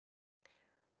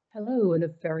Hello, and a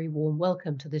very warm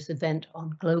welcome to this event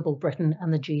on Global Britain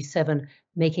and the G7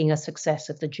 making a success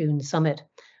of the June summit.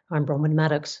 I'm Bronwyn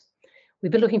Maddox.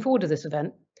 We've been looking forward to this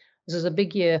event. This is a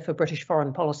big year for British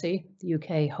foreign policy. The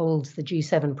UK holds the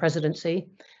G7 presidency,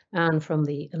 and from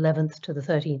the 11th to the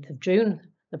 13th of June,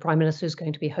 the Prime Minister is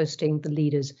going to be hosting the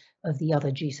leaders of the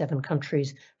other G7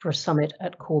 countries for a summit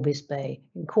at Cornwall Bay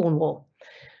in Cornwall.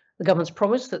 The government's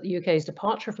promise that the UK's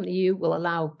departure from the EU will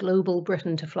allow global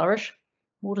Britain to flourish.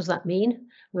 What does that mean?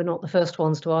 We're not the first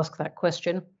ones to ask that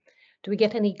question. Do we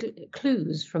get any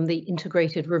clues from the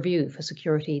Integrated Review for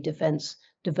Security, Defence,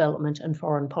 Development and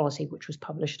Foreign Policy, which was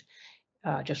published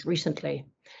just recently?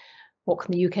 What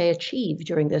can the UK achieve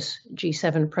during this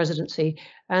G7 presidency?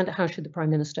 And how should the Prime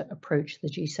Minister approach the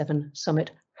G7 summit?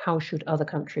 How should other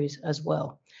countries as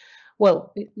well?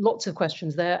 Well, lots of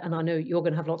questions there, and I know you're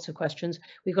going to have lots of questions.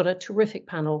 We've got a terrific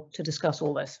panel to discuss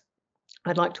all this.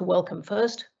 I'd like to welcome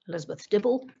first Elizabeth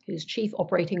Dibble, who's Chief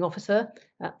Operating Officer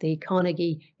at the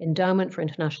Carnegie Endowment for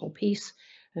International Peace,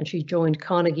 and she joined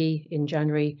Carnegie in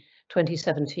January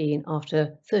 2017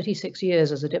 after 36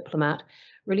 years as a diplomat,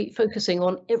 really focusing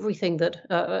on everything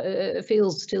that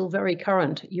feels still very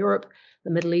current: Europe,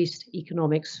 the Middle East,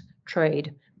 economics,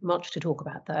 trade. Much to talk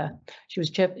about there. She was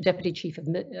Deputy Chief of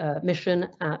Mission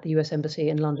at the US Embassy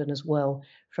in London as well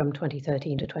from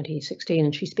 2013 to 2016,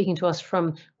 and she's speaking to us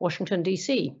from Washington,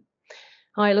 DC.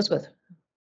 Hi, Elizabeth.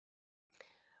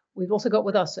 We've also got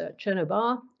with us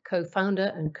Chernor,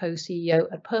 co-founder and co-CEO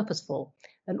at Purposeful,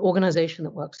 an organisation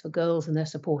that works for girls and their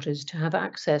supporters to have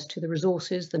access to the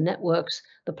resources, the networks,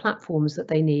 the platforms that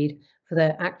they need for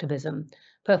their activism.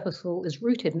 Purposeful is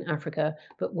rooted in Africa,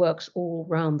 but works all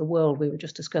around the world. We were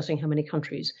just discussing how many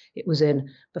countries it was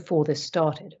in before this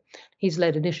started. He's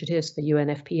led initiatives for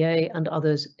UNFPA and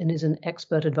others, and is an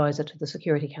expert advisor to the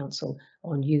Security Council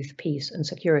on youth, peace and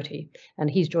security. And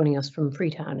he's joining us from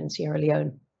Freetown in Sierra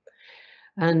Leone.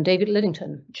 And David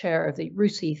Lidington, chair of the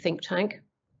RUSI think tank,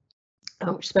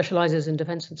 which specialises in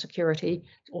defence and security,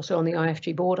 also on the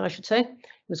IFG board, I should say,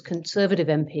 was Conservative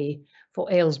MP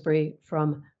for Aylesbury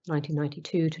from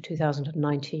 1992 to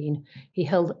 2019. He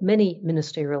held many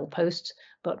ministerial posts,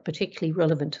 but particularly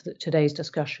relevant to today's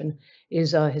discussion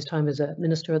is his time as a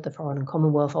minister at the Foreign and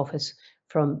Commonwealth Office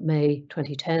from May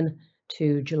 2010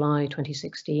 to July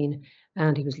 2016,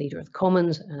 and he was leader of the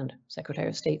Commons and Secretary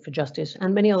of State for Justice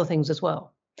and many other things as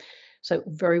well. So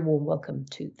very warm welcome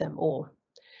to them all.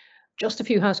 Just a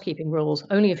few housekeeping rules,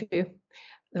 only a few.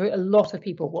 There are a lot of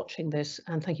people watching this,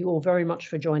 and thank you all very much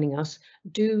for joining us.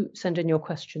 Do send in your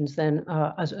questions then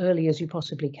as early as you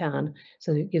possibly can,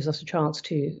 so that it gives us a chance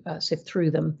to sift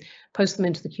through them. Post them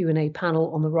into the Q&A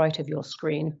panel on the right of your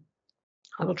screen.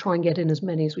 I will try and get in as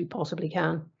many as we possibly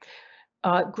can.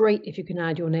 Great if you can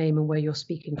add your name and where you're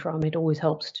speaking from. It always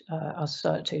helps us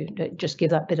to just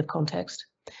give that bit of context.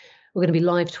 We're going to be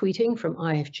live tweeting from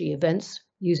IFG events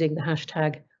using the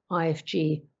hashtag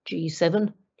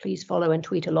IFGG7. Please follow and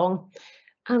tweet along.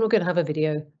 And we're going to have a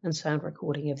video and sound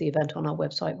recording of the event on our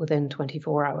website within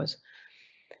 24 hours.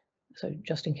 So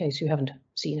just in case you haven't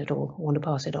seen it or want to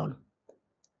pass it on.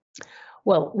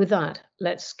 Well, with that,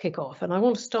 let's kick off. And I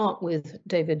want to start with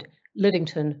David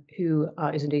Lidington, who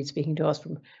is indeed speaking to us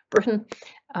from Britain,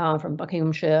 from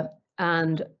Buckinghamshire.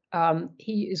 And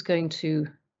he is going to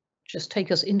just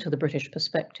take us into the British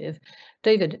perspective.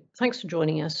 David, thanks for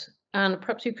joining us. And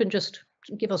perhaps you can just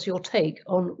give us your take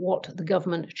on what the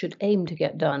government should aim to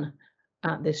get done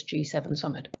at this G7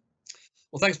 summit.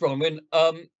 Well, thanks, Bronwyn.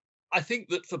 I think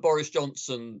that for Boris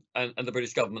Johnson and the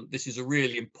British government, this is a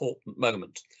really important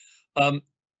moment.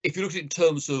 If you look at it in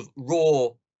terms of raw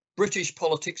British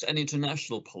politics and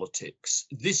international politics,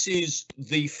 this is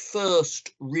the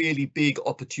first really big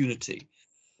opportunity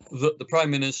that the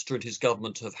Prime Minister and his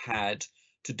government have had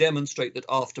to demonstrate that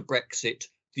after Brexit,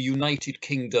 the United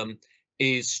Kingdom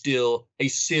is still a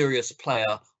serious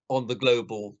player on the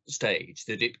global stage,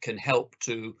 that it can help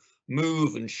to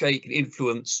move and shake and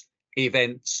influence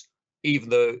events, even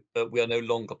though we are no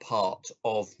longer part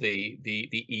of the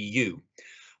EU.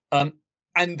 And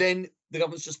then the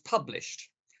government's just published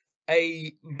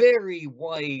a very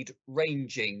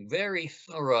wide-ranging, very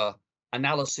thorough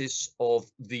analysis of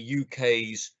the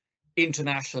UK's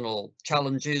international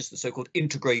challenges, the so-called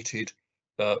integrated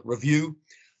review.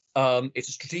 It's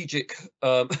a strategic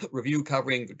review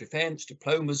covering defence,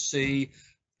 diplomacy,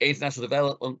 international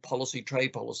development policy,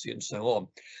 trade policy, and so on.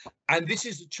 And this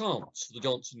is a chance for the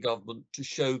Johnson government to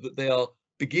show that they are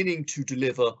beginning to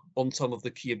deliver on some of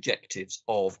the key objectives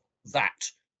of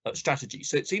that strategy.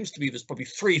 So it seems to me there's probably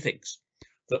three things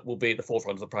that will be at the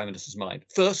forefront of the Prime Minister's mind.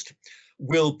 First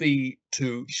will be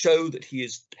to show that he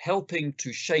is helping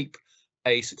to shape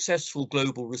a successful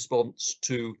global response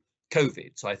to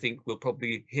COVID. So I think we'll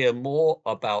probably hear more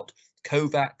about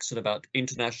COVAX and about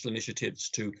international initiatives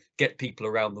to get people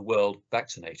around the world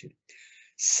vaccinated.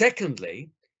 Secondly,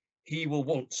 he will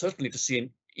want certainly to see an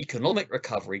economic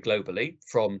recovery globally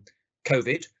from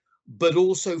COVID, but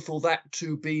also for that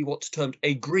to be what's termed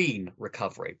a green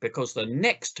recovery, because the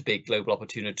next big global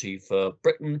opportunity for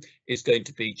Britain is going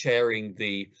to be chairing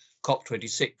the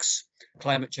COP26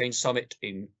 climate change summit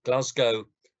in Glasgow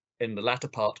in the latter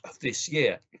part of this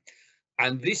year.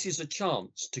 And this is a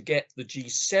chance to get the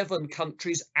G7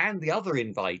 countries and the other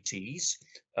invitees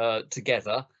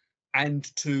together and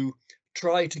to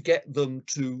try to get them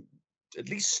to at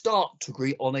least start to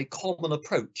agree on a common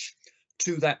approach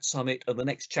to that summit and the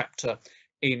next chapter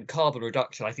in carbon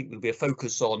reduction. I think there'll be a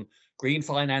focus on green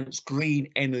finance, green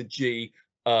energy,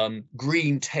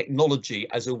 green technology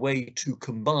as a way to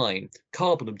combine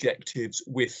carbon objectives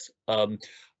with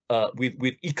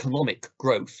economic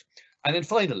growth. And then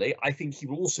finally, I think he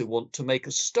will also want to make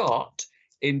a start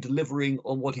in delivering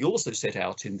on what he also set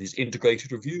out in this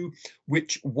integrated review,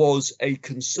 which was a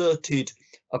concerted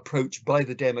approach by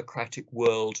the democratic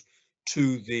world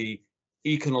to the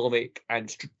economic and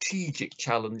strategic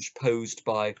challenge posed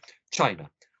by China.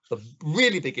 The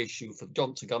really big issue for the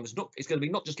Johnson government is going to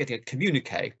be not just getting a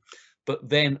communique, but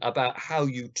then about how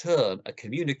you turn a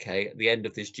communique at the end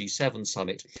of this G7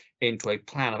 summit into a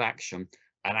plan of action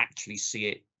and actually see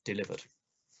it delivered.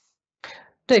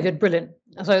 David, brilliant.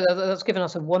 So that's given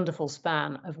us a wonderful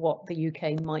span of what the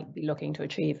UK might be looking to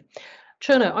achieve.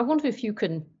 Chernor, I wonder if you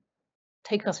can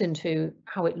take us into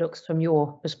how it looks from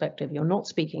your perspective. You're not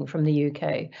speaking from the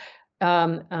UK,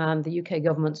 and the UK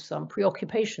government's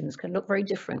preoccupations can look very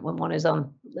different when one is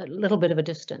on a little bit of a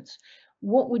distance.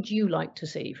 What would you like to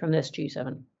see from this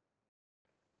G7?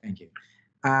 Thank you.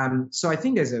 So I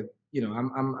think there's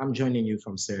I'm joining you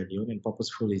from Sierra Leone, and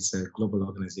Purposeful is a global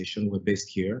organization. We're based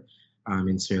here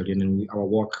in Sierra Leone, and our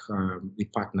work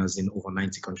with partners in over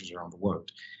 90 countries around the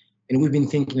world. And we've been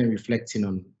thinking and reflecting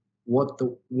on what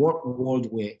world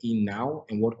we're in now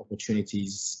and what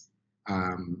opportunities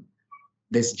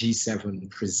this G7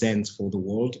 presents for the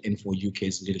world and for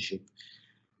UK's leadership.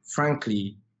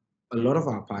 Frankly, a lot of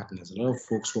our partners, a lot of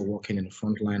folks who are working in the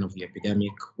front line of the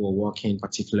epidemic, who are working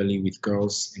particularly with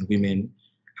girls and women,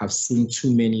 have seen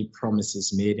too many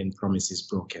promises made and promises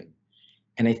broken.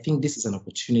 And I think this is an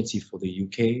opportunity for the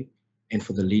UK and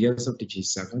for the leaders of the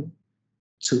G7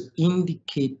 to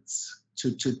indicate,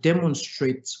 to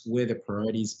demonstrate where the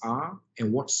priorities are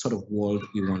and what sort of world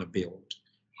we want to build,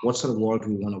 what sort of world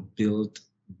we want to build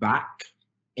back,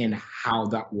 and how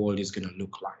that world is going to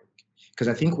look like. Because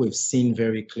I think we've seen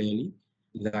very clearly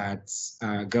that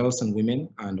girls and women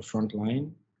on the front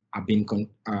line are being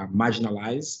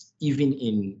marginalized, even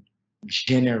in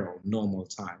general normal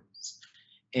times.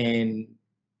 And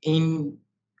in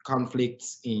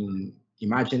conflicts, in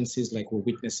emergencies like we're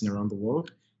witnessing around the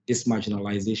world, this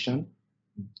marginalization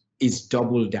is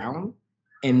doubled down,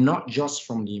 and not just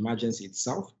from the emergency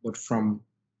itself, but from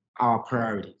our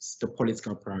priorities, the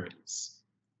political priorities.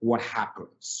 What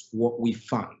happens, what we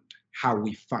fund, how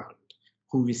we fund,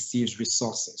 who receives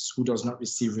resources, who does not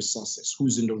receive resources,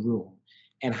 who's in the room,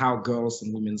 and how girls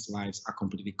and women's lives are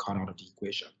completely cut out of the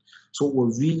equation. So what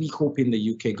we're really hoping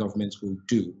the UK government will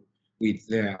do with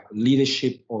the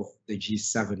leadership of the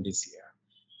G7 this year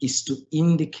is to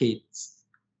indicate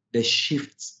the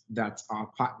shift that our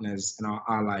partners and our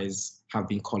allies have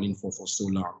been calling for so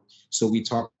long. So we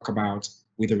talk about,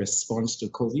 with a response to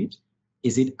COVID,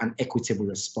 is it an equitable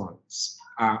response?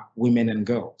 Are women and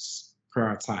girls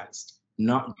prioritized,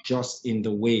 not just in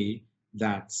the way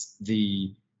that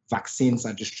the vaccines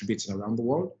are distributed around the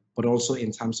world, but also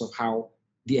in terms of how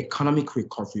the economic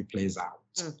recovery plays out.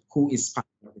 Who is part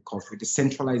of the recovery? The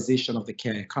centralization of the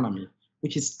care economy,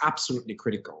 which is absolutely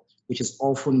critical, which has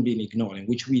often been ignored, and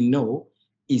which we know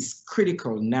is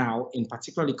critical now in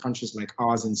particularly countries like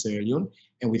ours in Sierra Leone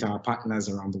and with our partners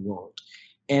around the world.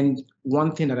 And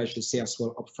one thing that I should say as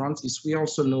well up front is we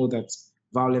also know that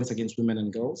violence against women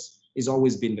and girls has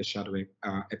always been the shadow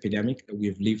epidemic that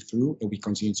we've lived through and we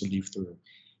continue to live through.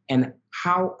 And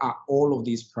how are all of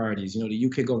these priorities? You know, the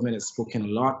UK government has spoken a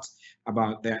lot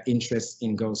about their interest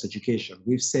in girls' education.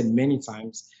 We've said many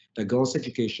times that girls'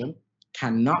 education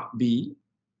cannot be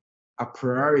a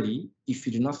priority if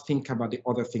you do not think about the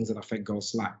other things that affect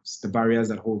girls' lives, the barriers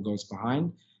that hold girls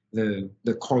behind,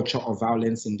 the culture of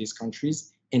violence in these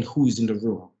countries, and who's in the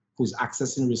room, who's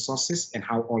accessing resources, and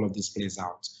how all of this plays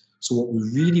out. So what we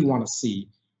really want to see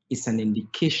is an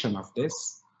indication of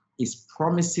this, is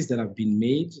promises that have been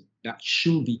made that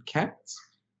should be kept,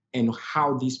 and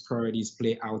how these priorities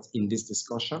play out in these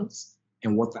discussions,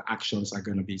 and what the actions are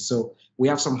going to be. So we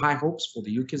have some high hopes for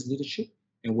the UK's leadership,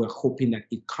 and we're hoping that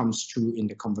it comes true in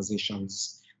the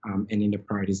conversations and in the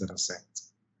priorities that are set.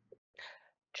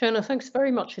 Chernor, thanks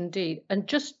very much indeed. And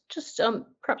just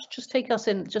perhaps just take us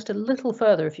in just a little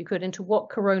further, if you could, into what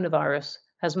coronavirus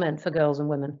has meant for girls and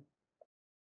women.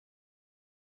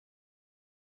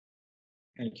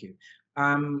 Thank you.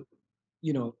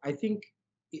 I think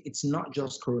it's not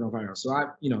just coronavirus. So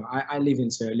I live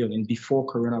in Sierra Leone, and before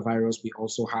coronavirus,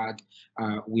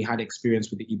 we had experience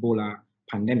with the Ebola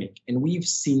pandemic, and we've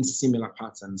seen similar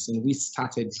patterns, and we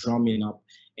started drumming up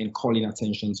and calling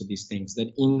attention to these things,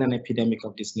 that in an epidemic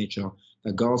of this nature,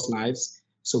 the girls' lives,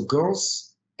 so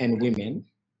girls and women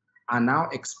are now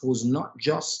exposed not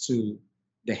just to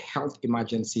the health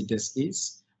emergency this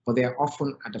is, but they are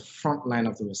often at the front line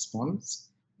of the response.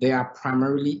 They are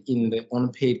primarily in the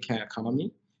unpaid care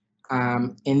economy,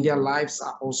 and their lives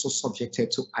are also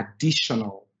subjected to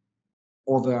additional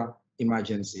other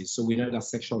emergencies. So we know that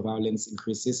sexual violence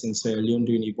increases. In Sierra Leone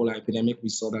during the Ebola epidemic, we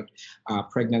saw that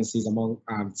pregnancies among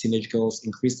teenage girls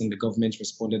increased, and the government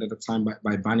responded at the time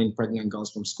by banning pregnant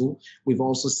girls from school. We've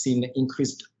also seen the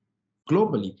increase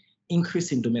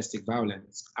in domestic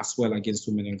violence as well against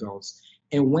women and girls.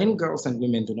 And when girls and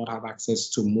women do not have access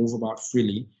to move about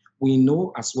freely, we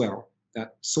know as well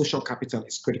that social capital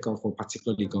is critical for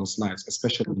particularly girls' lives,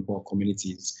 especially in poor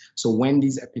communities. So when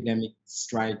these epidemics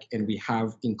strike and we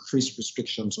have increased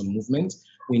restrictions on movement,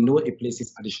 we know it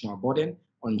places additional burden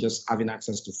on just having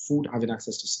access to food, having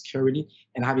access to security,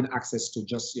 and having access to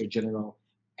just your general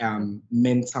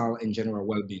mental and general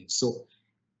well-being. So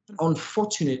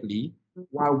unfortunately,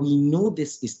 while we know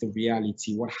this is the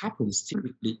reality, what happens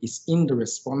typically is in the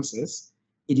responses,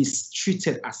 it is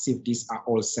treated as if these are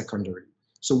all secondary.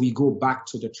 So we go back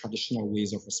to the traditional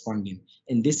ways of responding.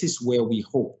 And this is where we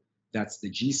hope that the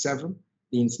G7,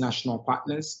 the international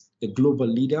partners, the global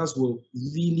leaders will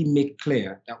really make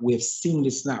clear that we have seen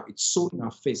this now. It's so in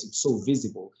our face, it's so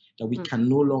visible that we can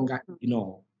no longer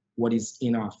ignore what is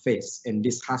in our face. And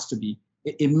this has to be,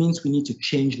 it means we need to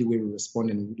change the way we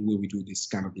respond and the way we do this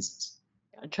kind of business.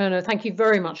 Chernor, thank you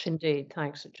very much indeed.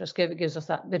 Thanks. It just gives us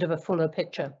that bit of a fuller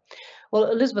picture. Well,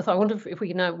 Elizabeth, I wonder if we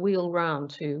can now wheel round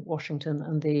to Washington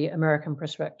and the American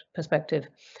perspective.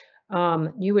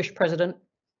 Newish president,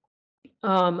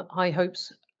 high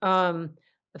hopes. The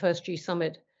first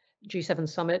G7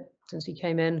 summit since he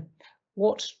came in.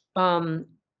 What do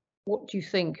you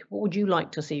think? What would you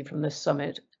like to see from this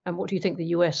summit? And what do you think the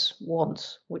US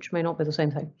wants, which may not be the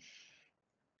same thing?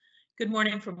 Good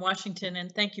morning from Washington,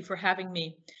 and thank you for having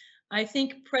me. I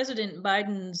think President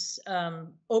Biden's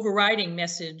overriding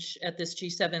message at this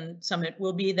G7 summit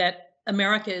will be that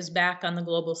America is back on the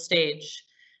global stage.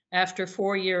 After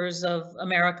 4 years of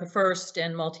America first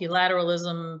and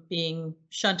multilateralism being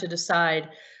shunted aside,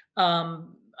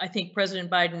 I think President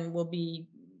Biden will be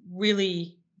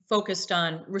really focused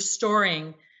on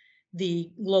restoring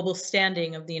the global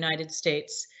standing of the United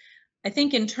States. I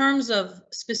think in terms of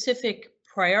specific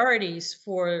priorities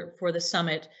for the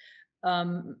summit,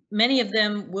 many of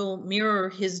them will mirror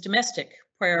his domestic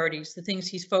priorities, the things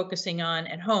he's focusing on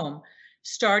at home,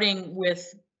 starting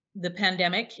with the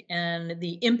pandemic and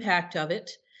the impact of it.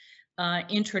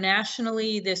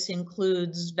 Internationally, this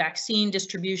includes vaccine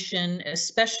distribution,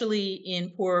 especially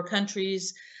in poorer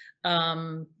countries,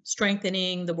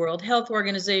 strengthening the World Health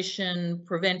Organization,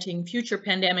 preventing future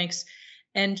pandemics.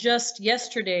 And just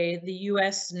yesterday, the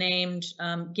US named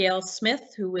Gail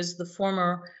Smith, who was the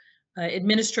former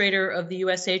administrator of the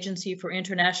US Agency for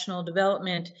International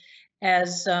Development,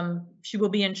 as she will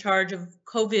be in charge of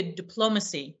COVID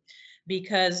diplomacy,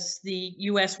 because the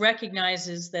US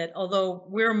recognizes that although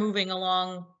we're moving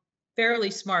along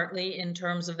fairly smartly in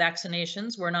terms of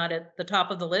vaccinations, we're not at the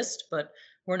top of the list, but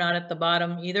we're not at the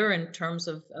bottom either in terms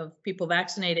of people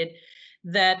vaccinated,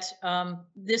 that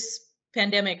this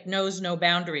pandemic knows no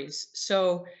boundaries.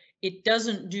 So it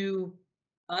doesn't do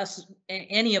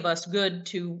any of us good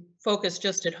to focus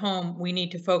just at home. We need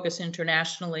to focus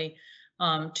internationally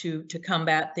to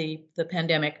combat the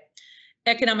pandemic.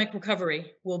 Economic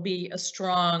recovery will be a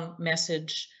strong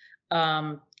message,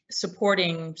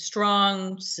 supporting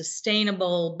strong,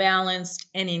 sustainable, balanced,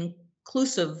 and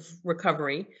inclusive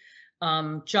recovery.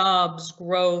 Jobs,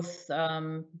 growth,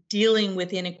 dealing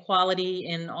with inequality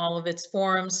in all of its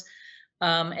forms.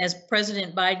 As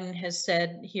President Biden has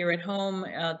said here at home,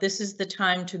 this is the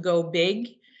time to go big,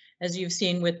 as you've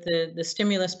seen with the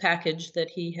stimulus package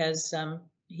that he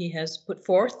has put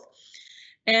forth.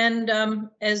 And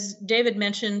as David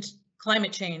mentioned,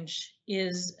 climate change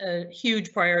is a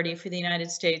huge priority for the United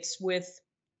States, with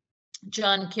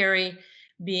John Kerry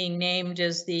being named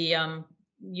as the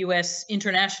U.S.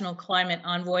 international climate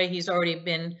envoy. He's already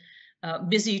been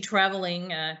busy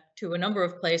traveling to a number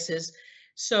of places.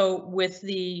 So with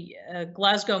the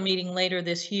Glasgow meeting later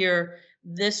this year,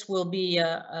 this will be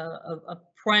a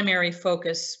primary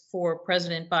focus for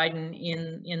President Biden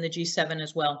in the G7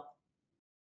 as well.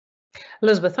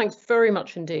 Elizabeth, thanks very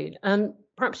much indeed. And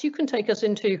perhaps you can take us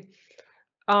into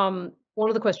one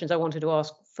of the questions I wanted to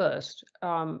ask first,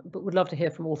 but would love to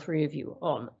hear from all three of you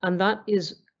on, and that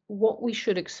is what we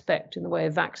should expect in the way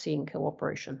of vaccine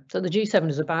cooperation. So the G7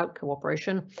 is about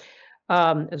cooperation.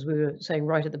 As we were saying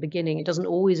right at the beginning, it doesn't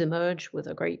always emerge with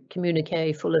a great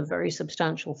communique full of very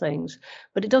substantial things,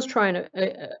 but it does try and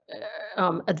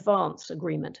advance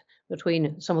agreement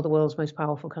between some of the world's most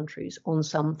powerful countries on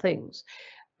some things.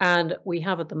 And we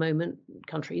have at the moment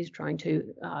countries trying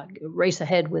to race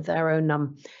ahead with their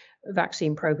own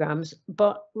vaccine programs,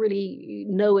 but really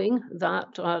knowing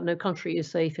that no country is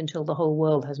safe until the whole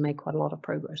world has made quite a lot of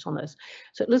progress on this.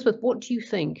 So Elizabeth, what do you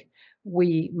think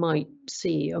we might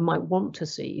see or might want to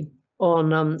see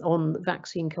on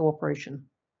vaccine cooperation?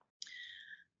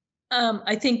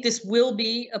 I think this will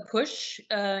be a push,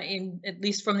 at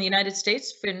least from the United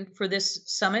States, for this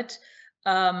summit.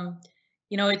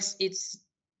 You know,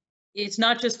 it's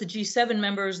not just the G7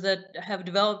 members that have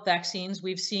developed vaccines.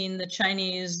 We've seen the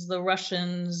Chinese, the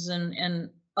Russians, and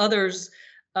others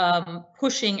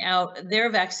pushing out their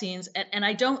vaccines. And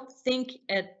I don't think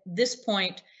at this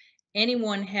point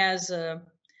anyone has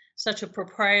such a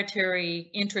proprietary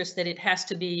interest that it has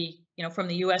to be, you know, from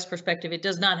the US perspective, it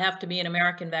does not have to be an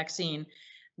American vaccine.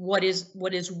 What is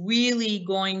really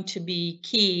going to be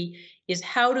key is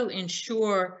how to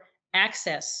ensure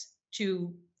access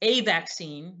to a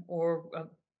vaccine or a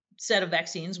set of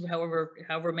vaccines,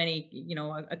 however many, you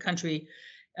know, a country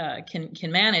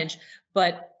can manage,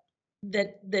 but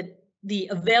that the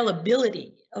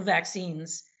availability of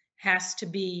vaccines has to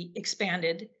be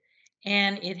expanded,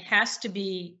 and it has to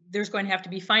be, there's going to have to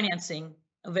be financing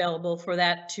available for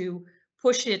that to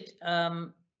push it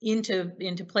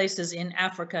into places in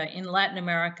Africa, in Latin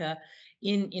America,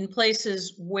 in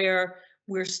places where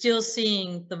we're still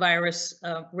seeing the virus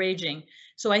raging.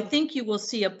 So I think you will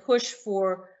see a push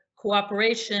for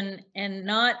cooperation, and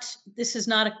this is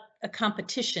not a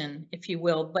competition, if you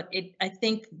will, but I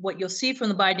think what you'll see from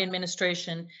the Biden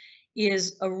administration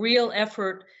is a real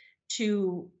effort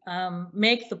to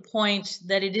make the point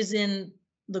that it is in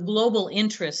the global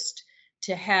interest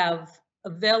to have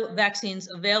vaccines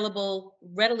available,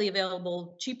 readily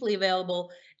available, cheaply available,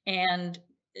 and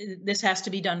this has to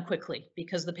be done quickly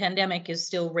because the pandemic is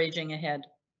still raging ahead.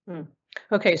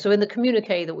 Okay, so in the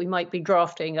communique that we might be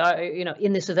drafting, you know,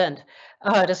 in this event,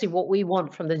 to see what we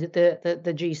want from the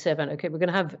G7. Okay, we're going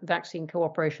to have vaccine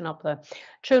cooperation up there.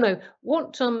 Chernor,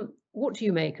 what do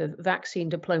you make of vaccine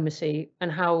diplomacy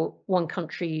and how one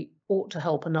country ought to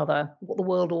help another? What the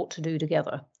world ought to do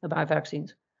together about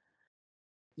vaccines?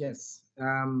 Yes,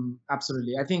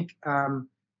 absolutely. I think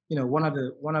you know,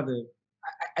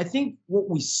 I think what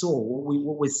we saw,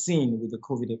 what we're seeing with the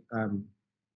COVID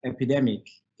epidemic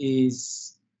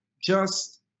is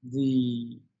just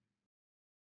the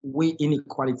way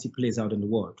inequality plays out in the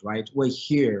world, right? We're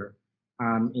here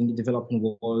in the developing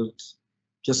world,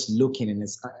 just looking, and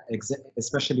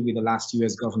especially with the last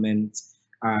US government,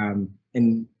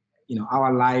 and you know,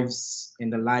 our lives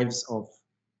and the lives of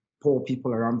poor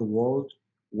people around the world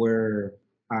were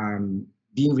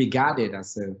being regarded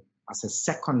as a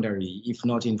secondary, if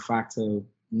not in fact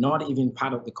not even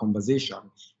part of the conversation,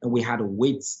 and we had to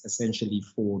wait essentially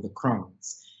for the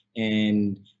crumbs.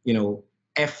 And you know,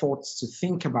 efforts to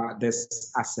think about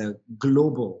this as a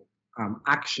global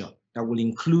action that will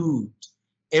include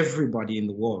everybody in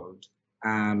the world,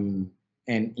 and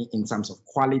in terms of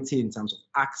quality, in terms of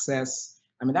access.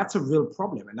 I mean, that's a real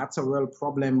problem, and that's a real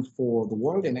problem for the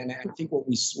world. And I think what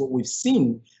we've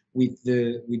seen with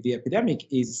the epidemic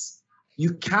is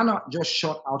you cannot just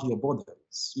shut out your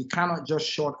borders. You cannot just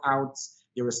shut out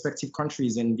your respective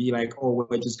countries and be like, oh,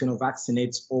 we're just going to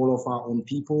vaccinate all of our own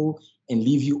people and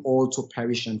leave you all to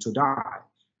perish and to die.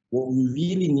 What we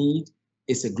really need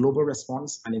is a global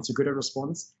response, an integrated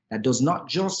response that does not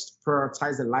just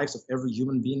prioritize the lives of every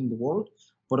human being in the world,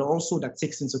 but also that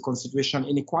takes into consideration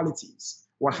inequalities.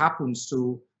 What happens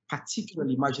to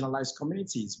particularly marginalized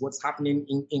communities? What's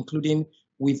happening, including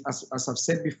with, as I've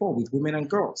said before, with women and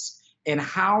girls? And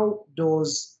how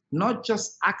does not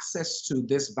just access to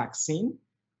this vaccine,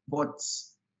 but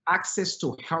access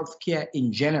to healthcare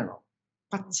in general,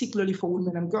 particularly for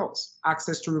women and girls,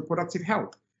 access to reproductive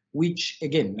health, which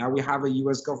again, now we have a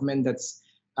US government that's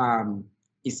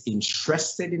is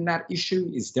interested in that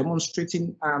issue, is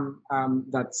demonstrating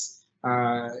that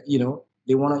you know,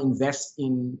 They want to invest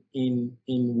in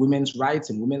women's rights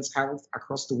and women's health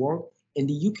across the world. And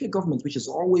the UK government, which has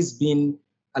always been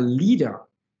a leader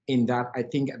in that, I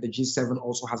think the G7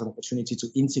 also has an opportunity to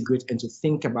integrate and to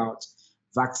think about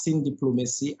vaccine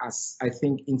diplomacy as, I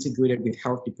think, integrated with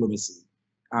health diplomacy.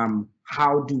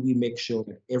 How do we make sure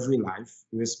that every life,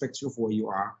 irrespective of where you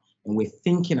are, and we're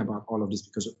thinking about all of this,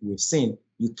 because we've seen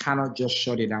you cannot just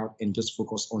shut it out and just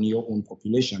focus on your own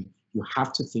population. You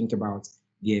have to think about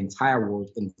the entire world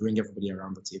and bring everybody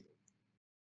around the table.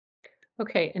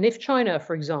 Okay, and if China,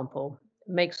 for example,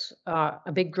 makes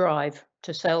a big drive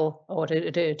to sell or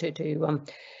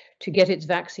to get its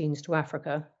vaccines to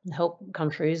Africa and help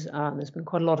countries, there's been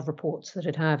quite a lot of reports that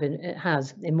it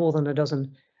has in more than a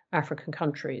dozen African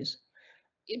countries.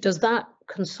 Does that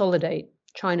consolidate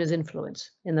China's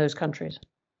influence in those countries?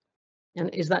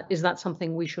 And is that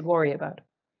something we should worry about?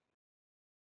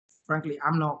 Frankly,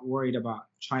 I'm not worried about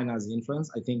China's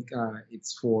influence. I think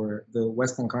it's for the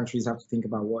Western countries have to think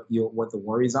about what the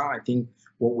worries are. I think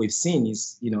what we've seen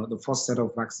is, the first set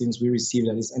of vaccines we received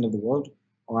at this end of the world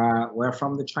were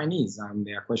from the Chinese.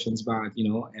 There are questions about,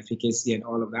 efficacy and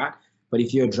all of that. But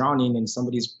if you're drowning and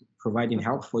somebody's providing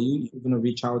help for you, you're going to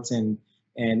reach out and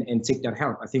take that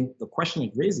help. I think the question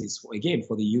it raises, again,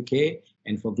 for the UK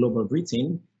and for global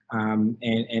Britain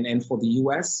and for the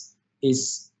US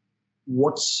is,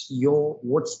 what's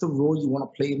the role you want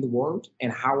to play in the world,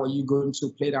 and how are you going to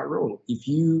play that role? If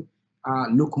you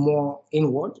look more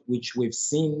inward, which we've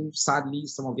seen, sadly,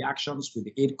 some of the actions with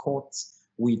the aid courts,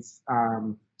 with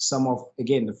some of,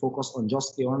 again, the focus on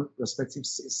just their own respective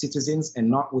citizens and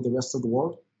not with the rest of the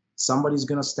world, somebody's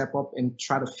going to step up and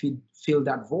try to fill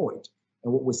that void.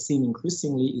 And what we're seeing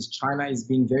increasingly is China is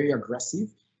being very aggressive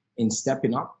in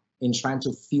stepping up, in trying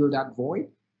to fill that void.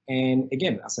 And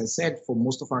again, as I said, for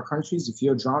most of our countries, if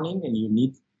you're drowning and you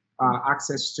need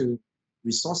access to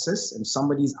resources and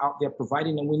somebody's out there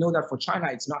providing, and we know that for China,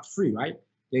 it's not free, right?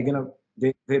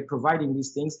 They're providing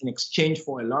these things in exchange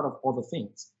for a lot of other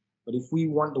things. But if we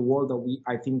want the world that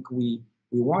I think we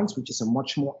want, which is a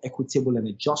much more equitable and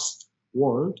a just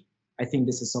world, I think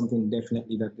this is something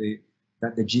definitely that the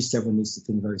G7 needs to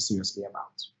think very seriously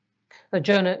about.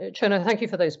 Chernor, thank you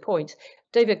for those points.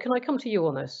 David, can I come to you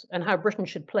on this and how Britain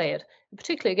should play it,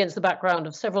 particularly against the background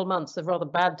of several months of rather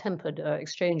bad-tempered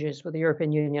exchanges with the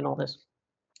European Union on this?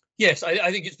 Yes,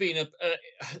 I think it's been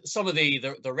some of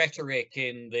the rhetoric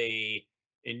in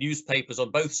newspapers on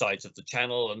both sides of the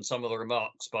channel, and some of the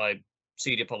remarks by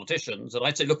senior politicians. And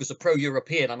I'd say, look, as a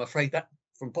pro-European, I'm afraid that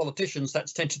from politicians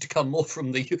that's tended to come more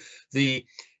from the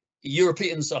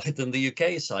European side than the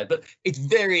UK side. But it's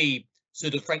very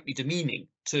sort of frankly demeaning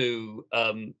to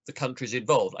the countries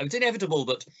involved. I mean, it's inevitable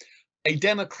that a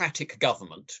democratic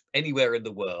government anywhere in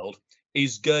the world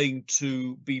is going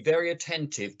to be very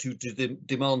attentive to the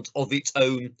demands of its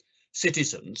own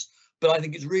citizens. But I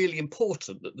think it's really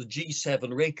important that the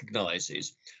G7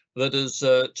 recognises that, as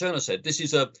Chernor said, this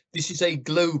is a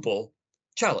global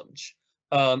challenge,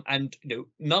 and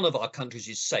none of our countries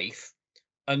is safe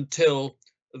until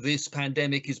this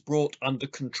pandemic is brought under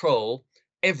control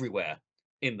everywhere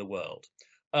in the world.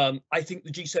 I think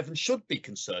the G7 should be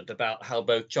concerned about how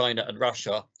both China and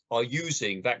Russia are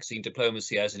using vaccine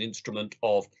diplomacy as an instrument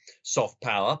of soft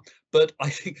power. But I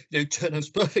think Chernow's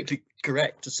perfectly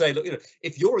correct to say, look,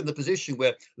 if you're in the position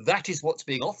where that is what's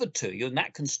being offered to you and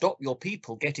that can stop your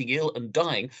people getting ill and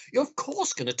dying, you're of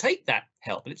course going to take that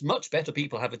help. And it's much better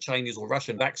people have a Chinese or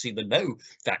Russian vaccine than no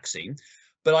vaccine.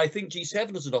 But I think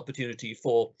G7 is an opportunity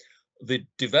for the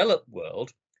developed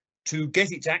world to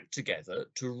get its act together,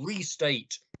 to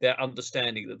restate their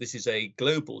understanding that this is a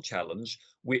global challenge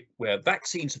where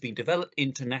vaccines have been developed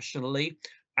internationally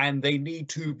and they need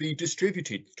to be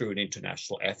distributed through an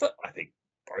international effort. I think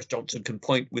Boris Johnson can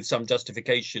point with some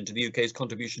justification to the UK's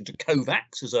contribution to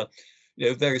COVAX as a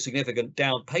very significant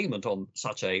down payment on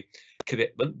such a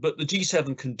commitment, but the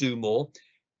G7 can do more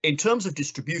in terms of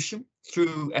distribution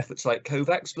through efforts like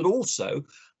COVAX, but also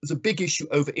there's a big issue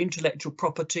over intellectual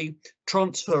property,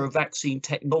 transfer of vaccine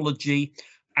technology,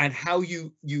 and how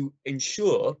you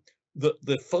ensure that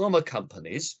the pharma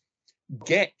companies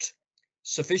get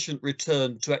sufficient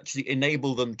return to actually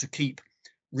enable them to keep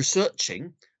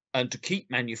researching and to keep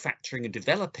manufacturing and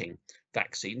developing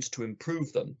vaccines to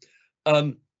improve them,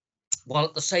 while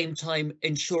at the same time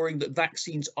ensuring that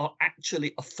vaccines are actually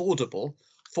affordable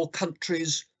for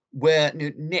countries where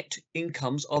net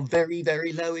incomes are very,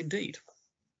 very low indeed.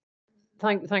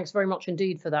 Thanks very much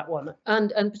indeed for that one.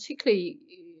 And particularly,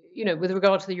 with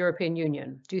regard to the European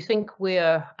Union, do you think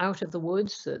we're out of the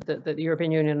woods, that the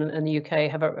European Union and the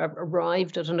UK have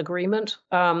arrived at an agreement,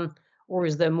 or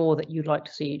is there more that you'd like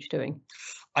to see each doing?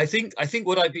 I think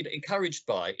what I've been encouraged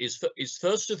by is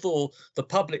first of all, the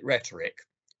public rhetoric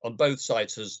on both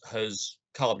sides has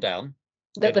calmed down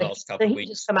in the last couple of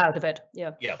weeks. Just come out of it.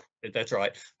 Yeah. Yeah, that's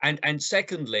right. And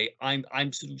secondly, I'm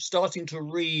sort of starting to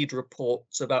read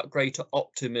reports about greater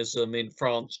optimism in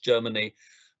France, Germany,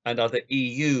 and other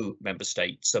EU member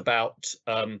states about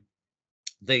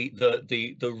the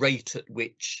rate at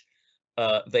which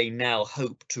they now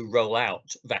hope to roll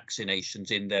out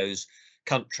vaccinations in those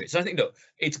countries. And I think, look,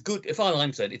 it's good. If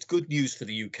I'm saying, it's good news for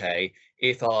the UK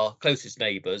if our closest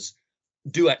neighbours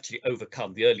do actually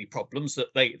overcome the early problems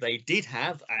that they did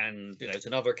have, and it's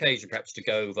another occasion perhaps to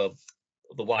go over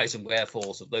the whys and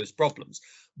wherefores of those problems.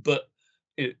 But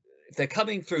if they're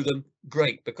coming through them,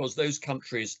 great, because those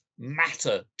countries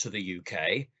matter to the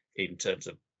UK in terms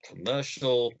of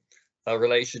commercial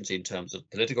relations, in terms of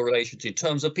political relations, in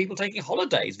terms of people taking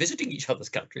holidays, visiting each other's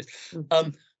countries.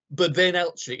 But then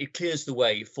actually it clears the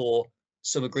way for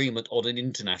some agreement on an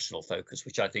international focus,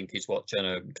 which I think is what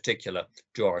Chernor in particular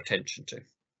drew our attention to.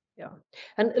 Yeah.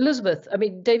 And Elizabeth, I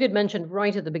mean, David mentioned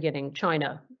right at the beginning,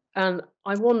 China, and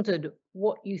I wondered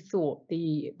what you thought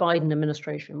the Biden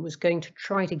administration was going to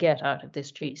try to get out of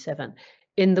this G7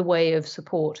 in the way of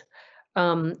support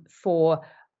for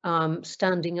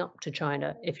standing up to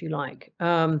China, if you like.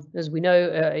 As we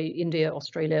know, India,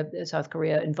 Australia, South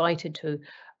Korea invited to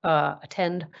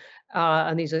attend,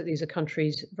 and these are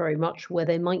countries very much where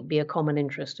there might be a common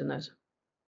interest in this.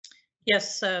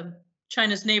 Yes,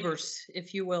 China's neighbors,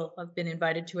 if you will, have been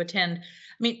invited to attend. I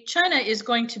mean, China is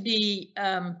going to be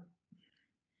the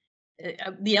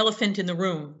elephant in the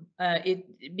room,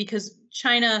 because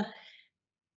China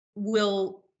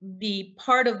will be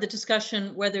part of the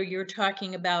discussion, whether you're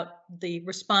talking about the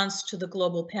response to the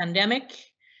global pandemic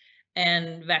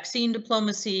and vaccine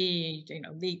diplomacy,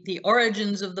 the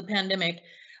origins of the pandemic.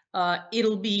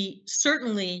 It'll be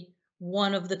certainly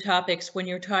one of the topics when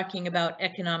you're talking about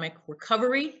economic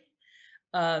recovery,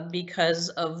 because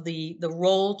of the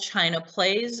role China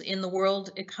plays in the world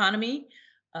economy.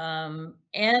 And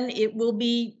it will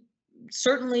be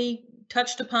certainly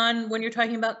touched upon when you're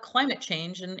talking about climate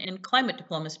change and climate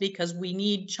diplomacy, because we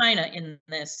need China in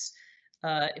this,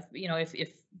 if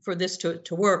for this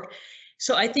to work.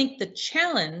 So I think the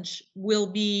challenge will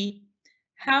be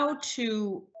how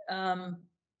to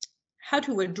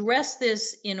address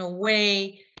this in a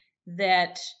way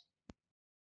that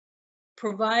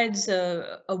provides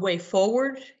a way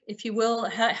forward, if you will.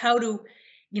 How to,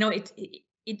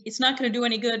 it's not going to do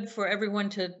any good for everyone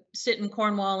to sit in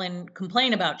Cornwall and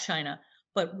complain about China,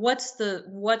 but what's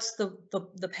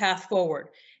the path forward?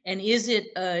 And is it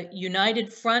a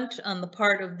united front on the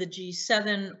part of the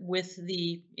G7 with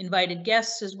the invited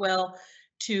guests as well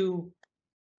to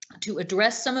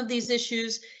address some of these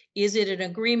issues? Is it an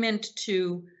agreement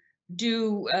to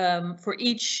do for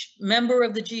each member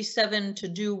of the G7 to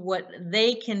do what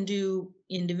they can do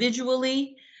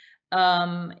individually?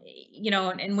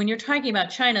 And when you're talking about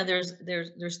China,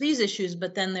 there's these issues,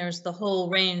 but then there's the whole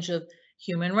range of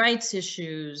human rights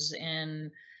issues and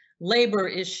labor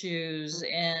issues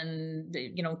and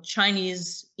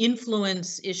Chinese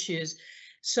influence issues.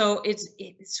 So it's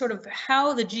sort of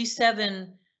how the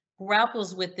G7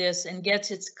 grapples with this and gets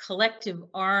its collective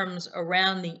arms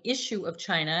around the issue of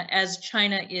China, as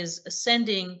China is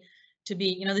ascending to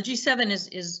be, the G7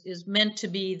 is meant to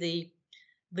be the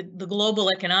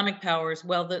global economic powers.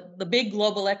 Well, the big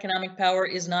global economic power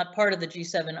is not part of the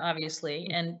G7, obviously,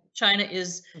 and China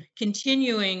is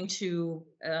continuing to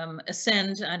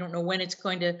ascend. I don't know when it's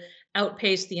going to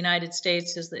outpace the United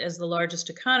States as the largest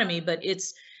economy, but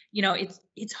it's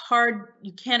hard.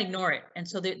 You can't ignore it, and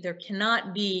so there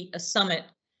cannot be a summit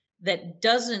that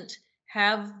doesn't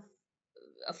have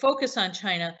a focus on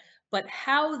China, but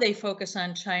how they focus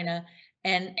on China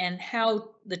and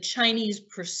how the Chinese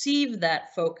perceive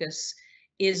that focus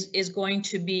is going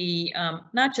to be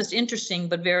not just interesting,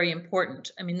 but very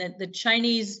important. I mean, the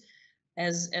Chinese,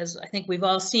 as I think we've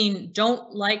all seen,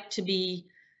 don't like to be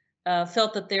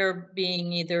felt that they're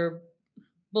being either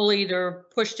bullied or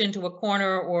pushed into a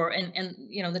corner, and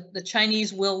the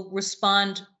Chinese will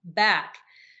respond back.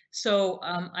 So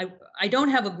I don't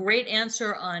have a great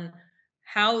answer on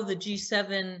how the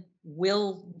G7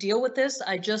 will deal with this.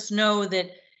 I just know that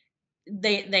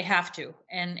they have to,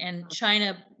 and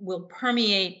China will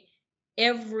permeate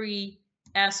every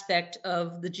aspect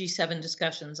of the G7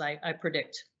 discussions, I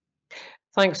predict.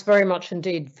 Thanks very much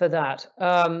indeed for that.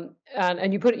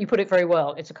 And you put it very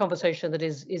well. It's a conversation that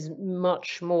is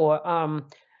much more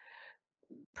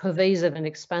pervasive and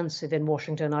expansive in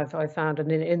Washington, I've found,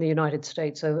 and in the United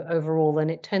States overall, than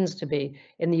it tends to be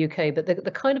in the UK. But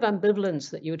the kind of ambivalence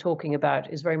that you were talking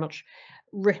about is very much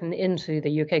written into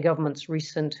the UK government's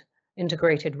recent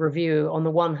integrated review. On the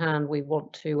one hand, we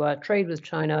want to trade with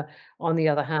China. On the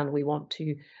other hand, we want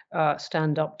to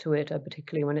stand up to it,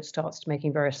 particularly when it starts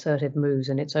making very assertive moves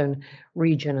in its own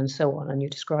region and so on. And you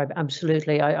describe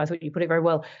absolutely, I thought you put it very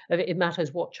well. It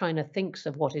matters what China thinks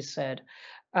of what is said.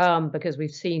 Because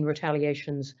we've seen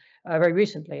retaliations very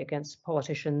recently against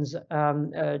politicians,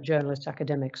 journalists,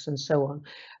 academics, and so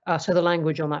on. So the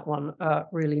language on that one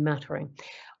really mattering.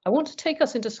 I want to take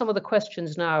us into some of the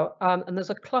questions now, and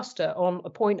there's a cluster on a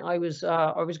point I was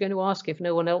going to ask if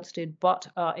no one else did, but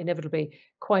inevitably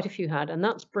quite a few had, and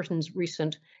that's Britain's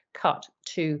recent cut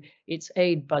to its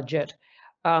aid budget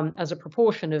as a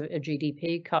proportion of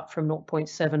GDP, cut from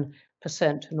 0.7% to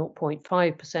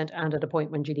 0.5%, and at a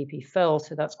point when GDP fell.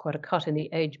 So that's quite a cut in the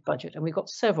aid budget. And we've got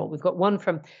several. We've got one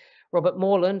from Robert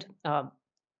Morland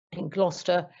in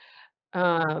Gloucester,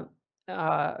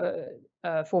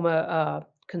 former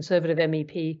Conservative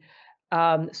MEP,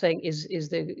 saying, is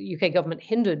the UK government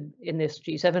hindered in this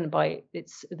G7 by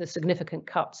the significant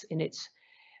cuts in its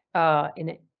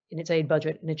aid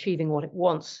budget in achieving what it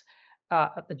wants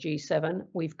at the G7?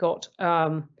 We've got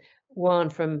one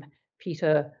from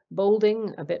Peter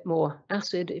Boulding, a bit more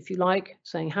acid, if you like,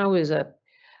 saying, how is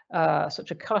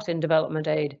such a cut in development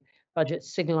aid budget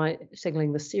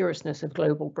signaling the seriousness of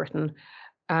global Britain?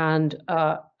 And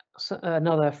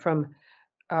another from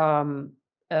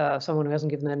someone who hasn't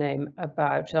given their name,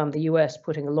 about the US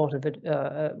putting a lot of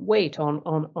weight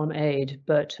on aid,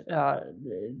 but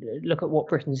look at what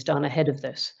Britain's done ahead of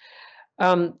this.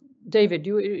 David,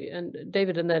 and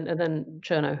then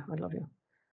Chernor, I'd love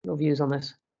your views on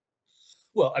this.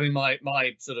 Well, I mean, my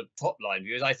sort of top line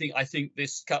view is I think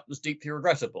this cut was deeply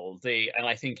regrettable. And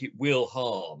I think it will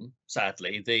harm,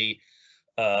 sadly, the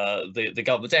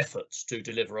government's efforts to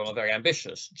deliver on a very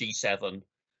ambitious G7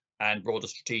 and broader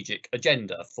strategic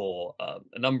agenda for a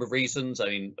number of reasons. I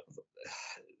mean,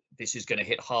 this is going to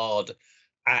hit hard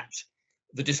at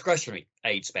the discretionary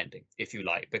aid spending, if you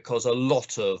like, because a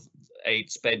lot of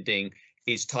aid spending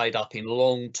is tied up in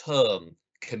long-term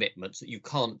commitments that you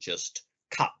can't just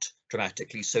cut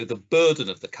dramatically. So the burden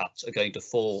of the cuts are going to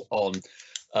fall on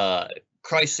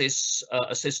crisis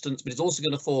assistance, but it's also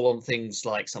going to fall on things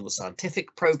like some of the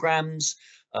scientific programs,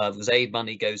 because aid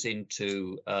money goes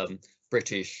into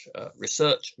British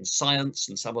research and science,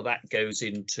 and some of that goes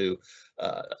into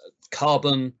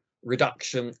carbon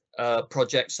reduction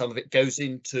projects. Some of it goes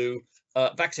into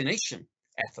vaccination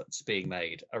efforts being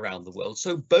made around the world.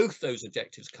 So both those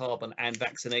objectives, carbon and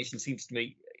vaccination, seems to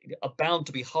me are bound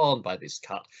to be harmed by this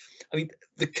cut. I mean,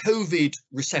 the COVID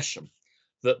recession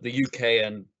that the UK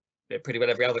and pretty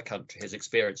well every other country has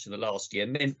experienced in the last year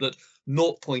meant that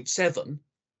 0.7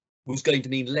 was going to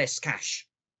mean less cash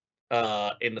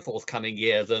in the forthcoming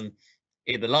year than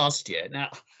in the last year.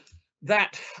 Now,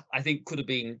 that I think could have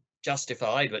been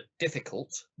justified, but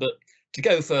difficult. But to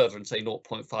go further and say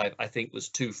 0.5, I think was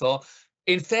too far.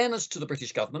 In fairness to the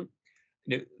British government,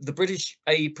 the British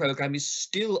aid programme is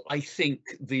still, I think,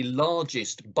 the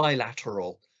largest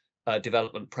bilateral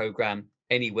development programme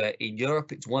anywhere in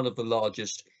Europe. It's one of the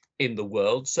largest in the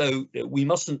world. So we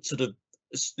mustn't sort of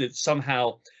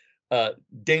somehow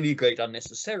denigrate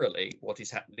unnecessarily what is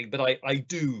happening. But I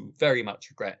do very much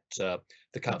regret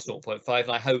the cut to 0.5.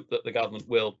 And I hope that the government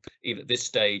will, even at this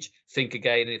stage, think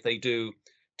again. And if they do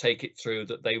take it through,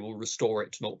 that they will restore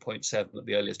it to 0.7 at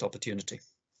the earliest opportunity.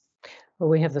 Well,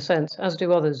 we have the sense, as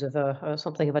do others, of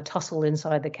something of a tussle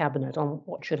inside the cabinet on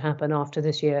what should happen after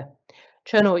this year.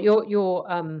 Chernor,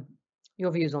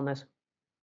 your views on this?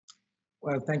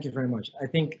 Well, thank you very much. I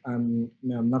think I'm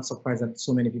not surprised that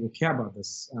so many people care about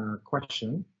this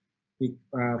question.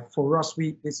 For us,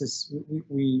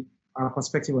 our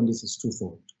perspective on this is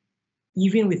twofold.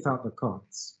 Even without the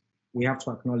cuts, we have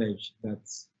to acknowledge that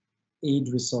aid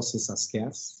resources are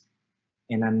scarce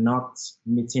and are not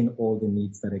meeting all the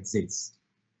needs that exist,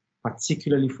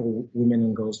 particularly for women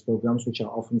and girls programs, which are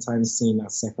oftentimes seen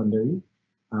as secondary.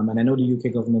 And I know the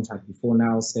UK government had before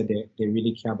now said they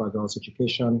really care about girls'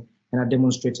 education and have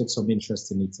demonstrated some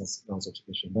interest in it as girls'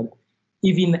 education. But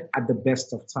even at the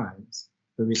best of times,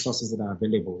 the resources that are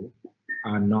available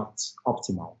are not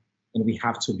optimal. And we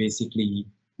have to basically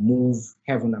move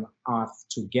heaven and earth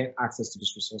to get access to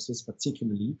these resources,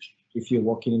 particularly if you're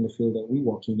working in the field that we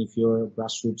work in, if you're a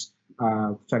grassroots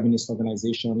feminist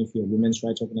organization, if you're a women's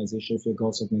rights organization, if you're a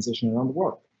girls' organization around the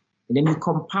world. And then you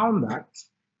compound that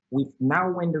with now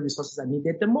when the resources are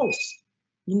needed the most,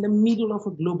 in the middle of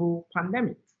a global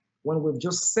pandemic. when we've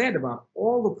just said about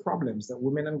all the problems that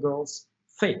women and girls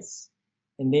face.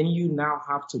 And then you now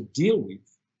have to deal with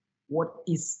what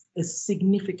is a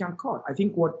significant cut. I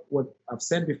think what I've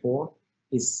said before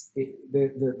is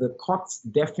the cuts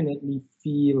definitely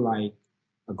feel like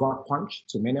a gut punch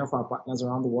to many of our partners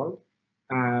around the world.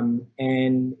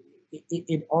 And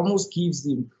it almost gives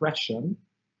the impression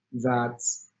that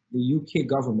the UK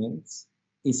government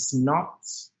is not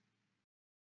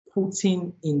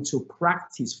putting into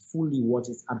practice fully what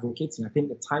it's advocating. I think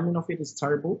the timing of it is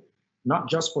terrible, not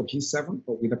just for G7,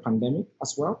 but with the pandemic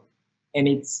as well. And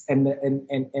it's and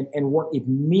what it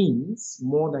means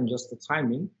more than just the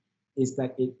timing is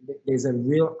that there's a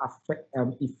real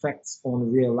effect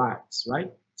on real lives,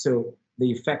 right? So the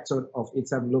effect of it,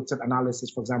 I've looked at analysis,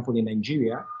 for example, in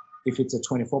Nigeria, if it's a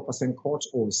 24% cut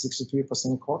or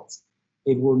 63% cut,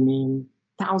 it will mean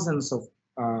thousands of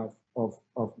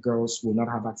girls will not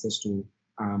have access to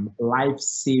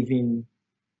life-saving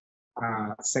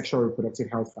sexual reproductive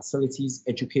health facilities.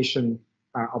 Education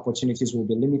opportunities will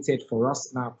be limited for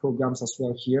us in our programs as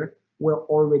well here. We're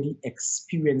already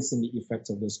experiencing the effect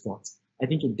of those cuts. I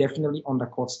think it definitely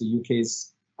undercuts the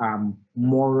UK's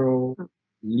moral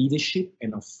leadership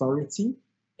and authority,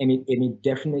 and it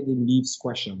definitely leaves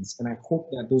questions. And I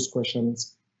hope that those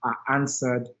questions are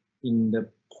answered in the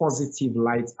positive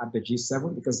light at the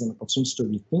G7, because it's an opportunity to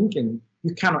rethink, and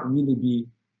you cannot really be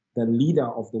the leader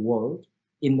of the world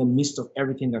in the midst of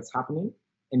everything that's happening,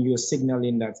 and you're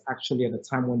signaling that actually at a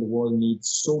time when the world needs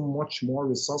so much more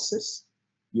resources,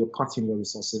 you're cutting your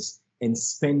resources and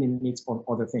spending it on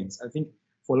other things. I think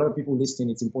for a lot of people listening,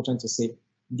 it's important to say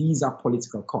these are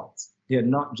political cuts. They're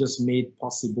not just made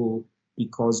possible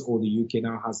because, oh, the UK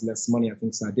now has less money. I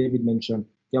think Sir David mentioned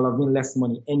there'll have been less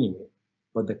money anyway,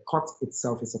 but the cut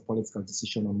itself is a political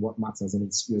decision on what matters. And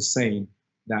you're saying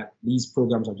that these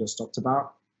programs I just talked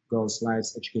about, girls'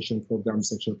 lives, education programs,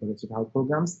 sexual reproductive health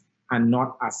programs, are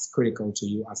not as critical to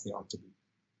you as they ought to be.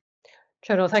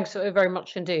 Chernor, thanks very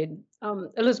much indeed.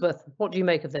 Elizabeth, what do you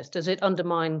make of this? Does it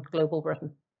undermine global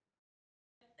Britain?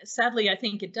 Sadly, I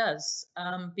think it does,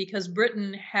 because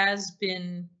Britain has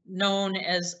been known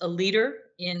as a leader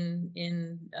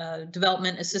in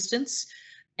development assistance,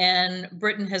 and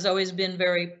Britain has always been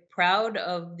very proud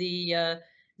of the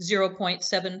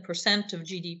 0.7% of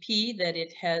GDP that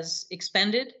it has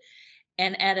expended.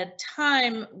 And at a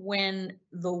time when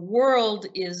the world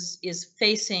is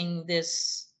facing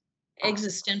this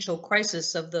existential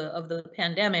crisis of the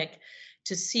pandemic,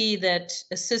 to see that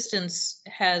assistance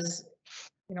has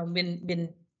been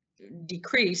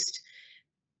decreased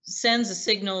sends a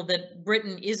signal that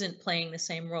Britain isn't playing the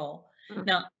same role.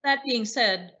 Now, that being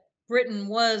said, Britain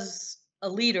was a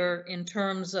leader in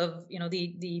terms of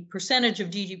the percentage of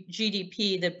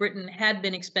GDP that Britain had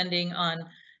been expending on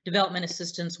development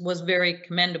assistance was very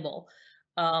commendable.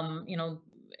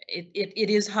 It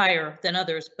is higher than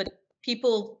others, but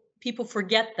people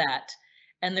forget that,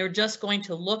 and they're just going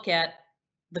to look at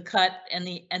the cut and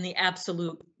the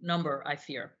absolute number, I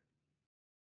fear.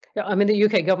 Yeah, I mean, the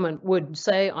UK government would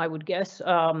say, I would guess,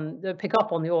 pick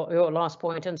up on your last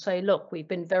point and say, look, we've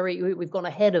gone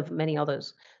ahead of many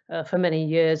others for many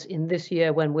years. In this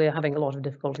year, when we're having a lot of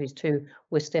difficulties too,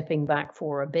 we're stepping back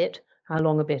for a bit. How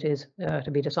long a bit is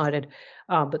to be decided,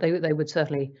 but they would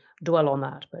certainly dwell on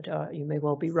that. But you may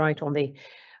well be right on the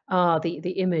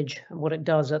image and what it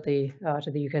does to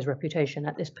the UK's reputation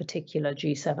at this particular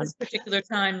G7. This particular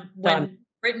time when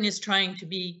Britain is trying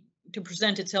to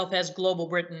present itself as global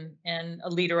Britain and a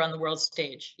leader on the world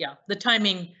stage. Yeah, the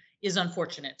timing is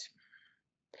unfortunate.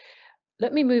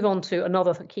 Let me move on to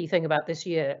another key thing about this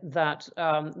year that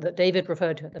David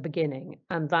referred to at the beginning,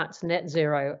 and that's net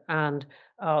zero and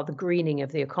the greening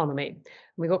of the economy.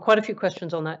 We got quite a few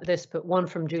questions on this, but one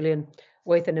from Julian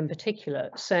Wathan in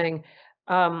particular, saying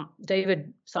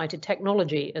David cited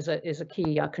technology as a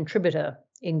key contributor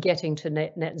in getting to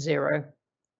net zero.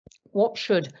 What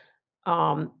should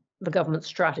the government's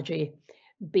strategy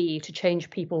be to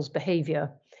change people's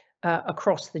behaviour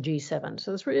across the G7?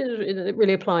 So it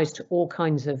really applies to all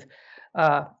kinds of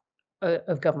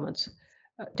governments.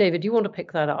 David, do you want to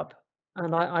pick that up?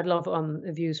 And I'd love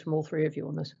views from all three of you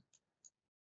on this.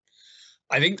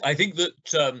 I think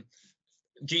that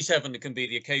G7 can be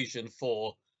the occasion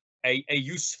for a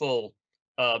useful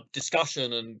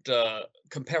discussion and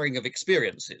comparing of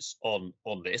experiences on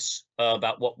this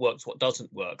about what works, what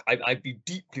doesn't work. I'd be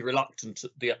deeply reluctant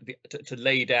to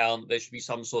lay down there should be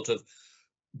some sort of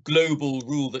global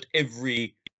rule that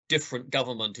every different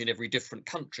government in every different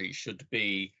country should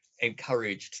be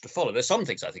encouraged to follow. There's some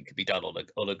things I think could be done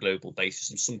on a global basis,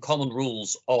 and some common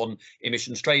rules on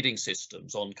emissions trading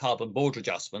systems, on carbon border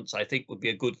adjustments, I think would be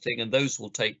a good thing, and those will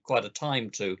take quite a time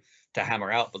to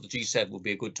hammer out, but the G7 will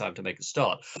be a good time to make a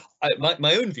start.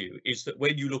 My own view is that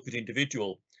when you look at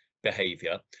individual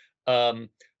behaviour,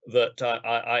 that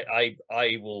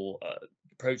I will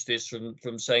approach this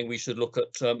from saying we should look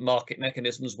at market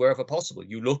mechanisms wherever possible.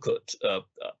 You look at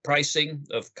pricing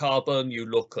of carbon, you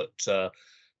look at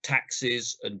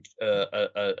taxes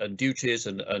and duties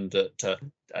and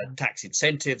tax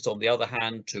incentives on the other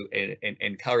hand to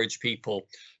encourage people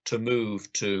to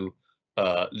move to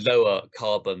lower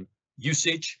carbon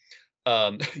usage.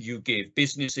 You give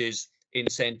businesses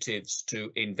incentives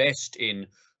to invest in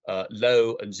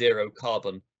low and zero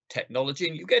carbon technology,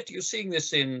 and you're seeing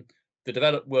this in the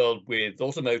developed world with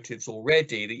automotives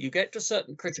already, that you get to a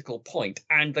certain critical point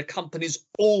and the companies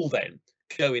all then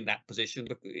go in that position,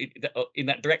 in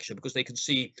that direction, because they can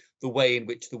see the way in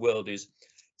which the world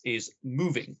is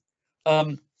moving.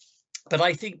 But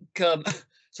I think so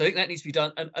I think that needs to be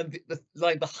done, and the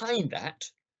line behind that,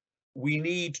 we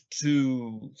need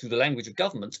to, through the language of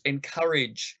governments,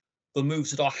 encourage the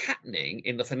moves that are happening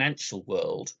in the financial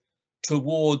world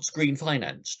towards green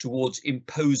finance, towards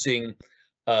imposing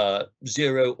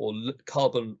zero or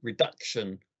carbon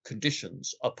reduction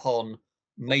conditions upon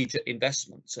major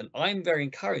investments. And I'm very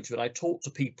encouraged when I talk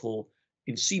to people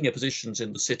in senior positions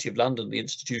in the City of London, the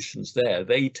institutions there.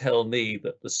 They tell me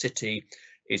that the city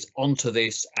is onto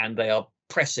this and they are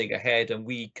pressing ahead, and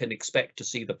we can expect to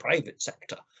see the private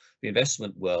sector, the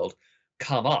investment world,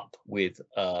 come up with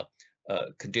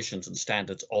conditions and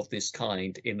standards of this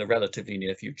kind in the relatively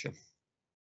near future.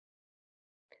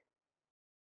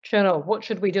 Chernor, what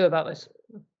should we do about this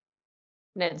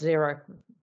net zero?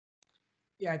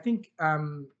 Yeah, I think, I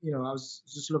was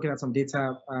just looking at some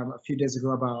data a few days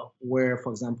ago about where,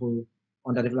 for example,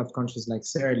 underdeveloped countries like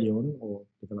Sierra Leone, or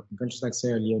developing countries like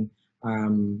Sierra Leone,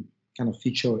 kind of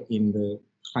feature in the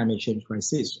climate change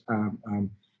crisis.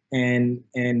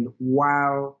 And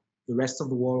while the rest of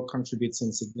the world contributes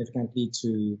significantly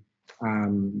to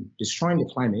destroying the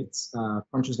climate,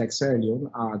 countries like Sierra Leone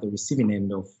are the receiving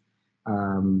end of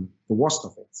the worst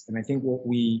of it. And I think what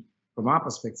we, from our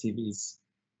perspective, is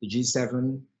the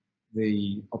G7,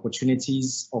 the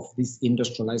opportunities of these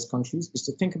industrialized countries, is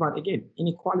to think about, again,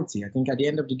 inequality. I think at the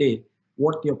end of the day,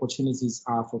 what the opportunities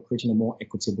are for creating a more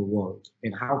equitable world,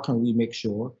 and how can we make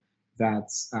sure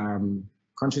that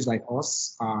countries like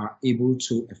us are able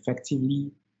to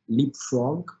effectively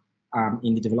leapfrog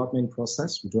in the development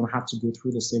process. We don't have to go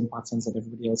through the same patterns that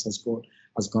everybody else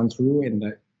has gone through, and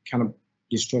that kind of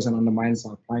destroys and undermines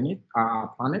our planet.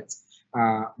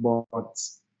 But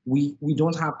we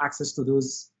don't have access to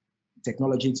those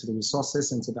technology, to the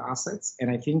resources, and to the assets. And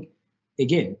I think,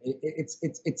 again,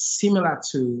 it's similar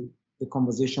to the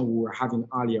conversation we were having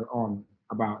earlier on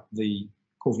about the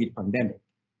COVID pandemic.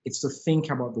 It's to think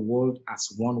about the world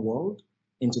as one world,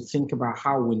 and to think about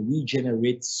how, when we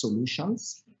generate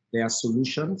solutions, there are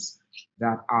solutions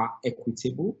that are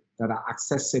equitable, that are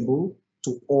accessible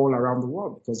to all around the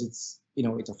world, because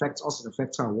it affects us, it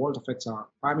affects our world, affects our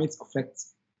climate,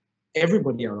 affects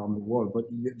everybody around the world. But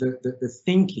the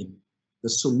thinking, the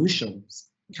solutions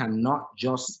cannot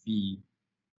just be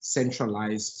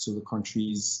centralized to the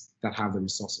countries that have the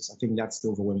resources. I think that's the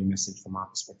overwhelming message from our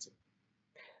perspective.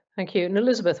 Thank you. And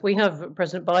Elizabeth, we have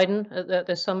President Biden at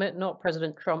the summit, not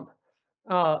President Trump.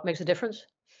 Makes a difference.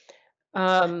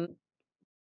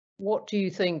 What do you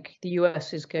think the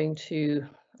US is going to,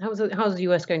 how's the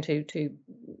US going to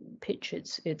pitch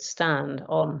its stand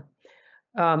on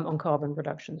carbon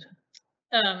reductions?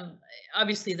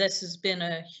 Obviously, this has been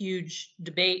a huge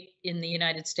debate in the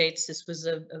United States. This was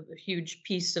a huge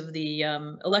piece of the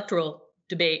electoral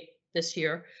debate this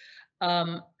year.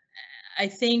 I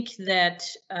think that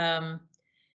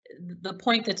the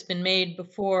point that's been made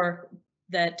before,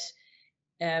 that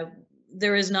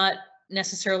there is not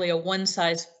necessarily a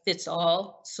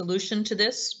one-size-fits-all solution to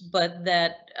this, but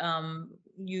that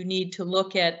you need to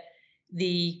look at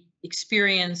the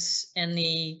experience and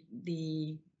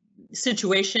the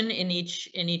situation in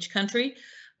each country.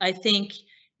 I think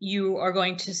you are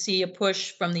going to see a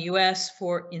push from the US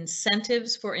for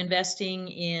incentives for investing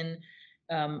in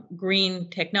green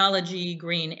technology,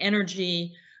 green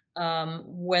energy,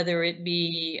 whether it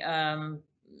be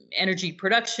energy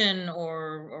production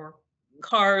or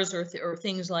cars or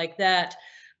things like that,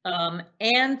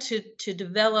 and to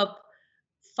develop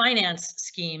finance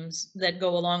schemes that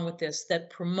go along with this, that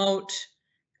promote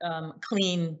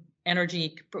clean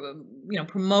energy,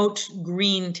 promote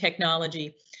green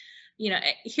technology.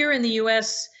 Here in the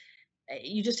US,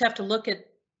 you just have to look at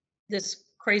this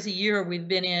crazy year we've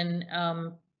been in.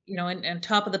 You know, and on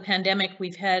top of the pandemic,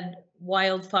 we've had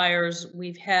wildfires,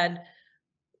 we've had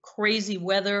crazy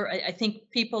weather. I think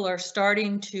people are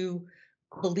starting to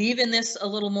believe in this a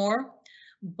little more,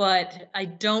 but I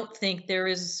don't think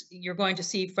you're going to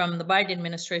see from the Biden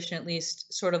administration, at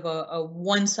least, sort of a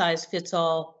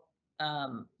one-size-fits-all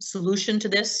solution to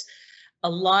this. A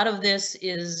lot of this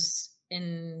is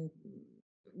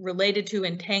related to,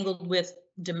 entangled with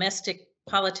domestic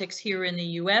politics here in the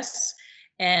U.S.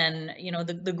 And, you know,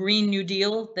 the Green New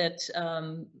Deal that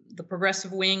the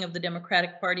progressive wing of the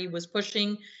Democratic Party was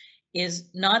pushing is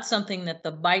not something that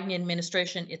the Biden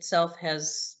administration itself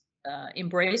has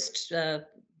embraced,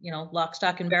 you know, lock,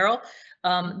 stock, and barrel.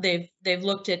 They've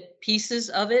looked at pieces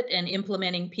of it and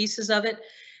implementing pieces of it.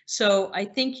 So I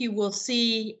think you will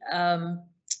see,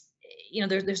 you know,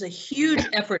 there's a huge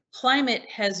effort. Climate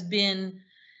has been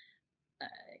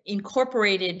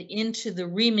incorporated into the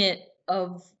remit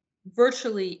of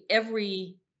virtually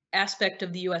every aspect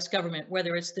of the U.S. government,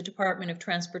 whether it's the Department of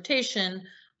Transportation,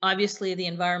 obviously the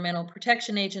Environmental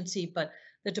Protection Agency, but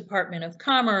the Department of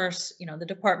Commerce, you know, the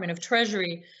Department of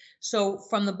Treasury. So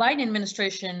from the Biden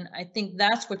administration, I think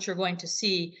that's what you're going to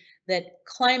see, that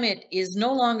climate is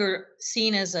no longer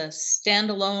seen as a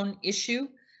standalone issue,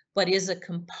 but is a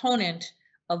component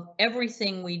of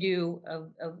everything we do,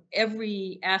 of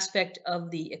every aspect of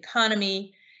the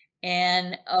economy,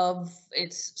 and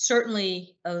it's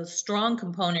certainly a strong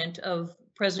component of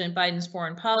President Biden's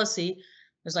foreign policy,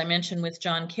 as I mentioned, with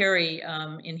John Kerry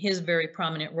in his very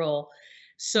prominent role.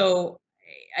 So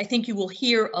I think you will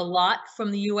hear a lot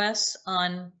from the U.S.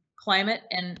 on climate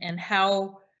and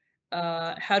how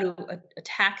to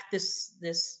attack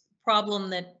this problem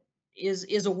that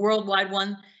is a worldwide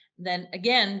one that,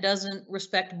 again, doesn't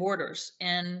respect borders.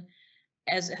 And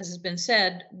as has been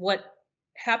said, what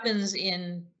happens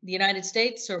in the United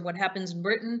States or what happens in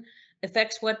Britain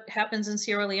affects what happens in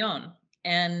Sierra Leone.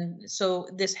 And so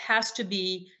this has to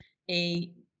be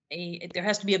there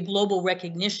has to be a global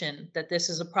recognition that this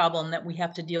is a problem that we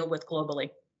have to deal with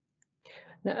globally.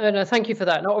 No, thank you for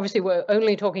that. Now, obviously, we're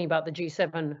only talking about the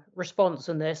G7 response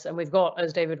in this, and we've got,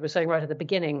 as David was saying right at the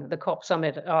beginning, the COP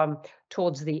summit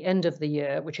towards the end of the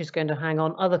year, which is going to hang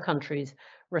on other countries'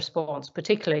 response,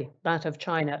 particularly that of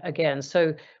China again.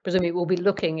 So presumably we'll be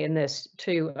looking in this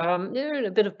to a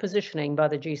bit of positioning by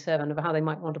the G7 of how they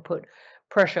might want to put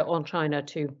pressure on China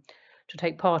to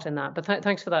take part in that. But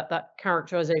thanks for that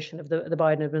characterization of the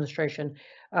Biden administration,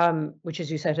 which, as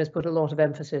you said, has put a lot of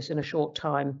emphasis in a short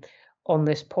time on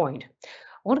this point.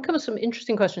 I want to cover some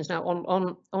interesting questions now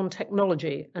on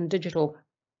technology and digital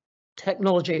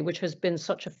technology, which has been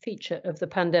such a feature of the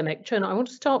pandemic. Chernor, I want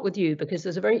to start with you because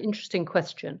there's a very interesting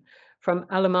question from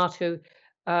Alamatu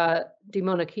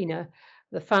Dimonakina,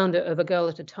 the founder of A Girl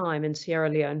at a Time in Sierra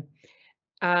Leone.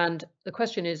 And the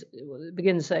question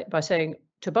begins by saying,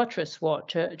 to buttress what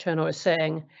Chernor is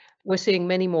saying, we're seeing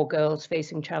many more girls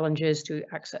facing challenges to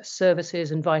access services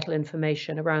and vital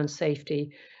information around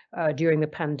safety during the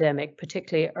pandemic,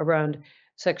 particularly around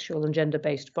sexual and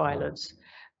gender-based violence.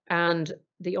 And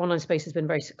the online space has been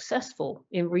very successful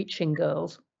in reaching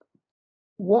girls.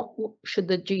 What should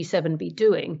the G7 be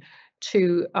doing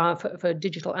for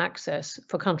digital access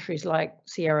for countries like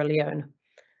Sierra Leone?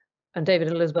 And David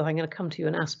and Elizabeth, I'm going to come to you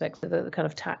in aspects of the kind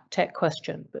of tech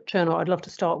question. But Chernor, I'd love to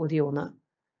start with you on that.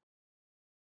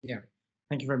 Yeah,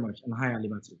 thank you very much. And hi,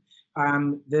 Alimatu.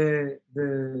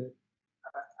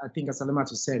 I think, as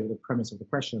Alimatu said, the premise of the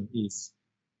question is,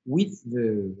 with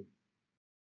the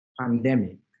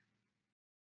pandemic,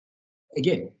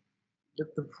 again,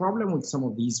 the problem with some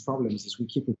of these problems is we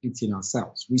keep repeating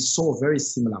ourselves. We saw very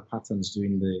similar patterns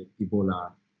during the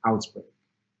Ebola outbreak.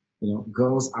 You know,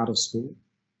 girls out of school.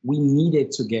 We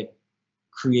needed to get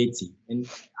creative, and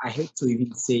I hate to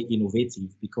even say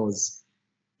innovative, because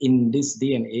in this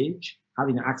day and age,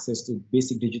 having access to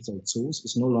basic digital tools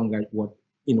is no longer what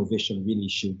innovation really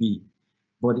should be.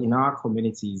 But in our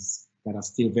communities that are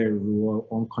still very rural,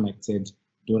 unconnected,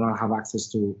 do not have access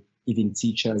to even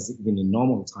teachers, even in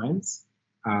normal times,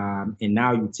 and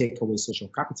now you take away social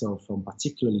capital from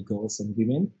particularly girls and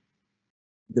women,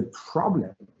 the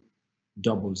problem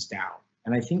doubles down.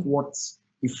 And I think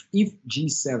if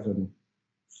G7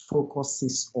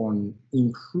 focuses on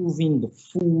improving the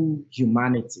full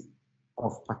humanity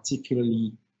of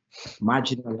particularly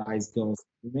marginalized girls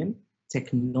and women,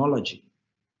 technology,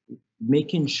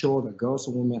 making sure that girls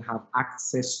and women have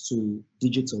access to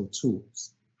digital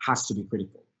tools has to be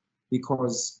critical.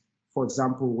 Because, for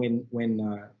example, when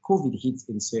COVID hit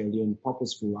in Sierra Leone,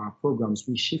 Purposeful, our programs,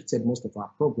 we shifted most of our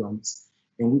programs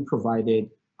and we provided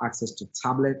access to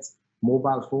tablets,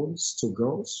 mobile phones to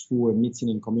girls who were meeting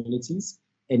in communities.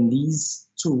 And these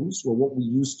tools were what we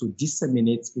used to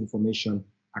disseminate information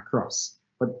across.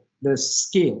 But the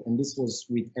scale, and this was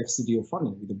with FCDO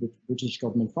funding, with the British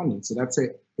government funding. So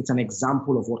it's an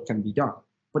example of what can be done.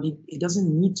 But it doesn't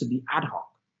need to be ad hoc.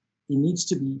 It needs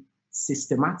to be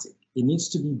systematic. It needs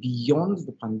to be beyond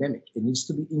the pandemic. It needs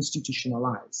to be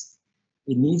institutionalized.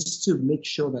 It needs to make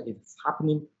sure that it's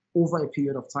happening over a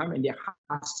period of time, and there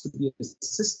has to be a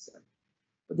system.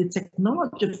 But the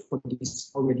technology for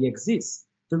this already exists.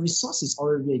 The resources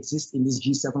already exist in these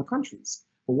G7 countries.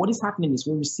 But what is happening is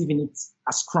we're receiving it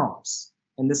as crumbs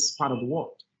in this part of the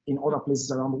world, in other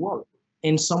places around the world.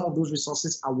 And some of those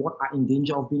resources are what are in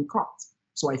danger of being cut.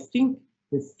 So I think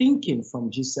the thinking from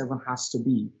G7 has to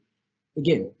be,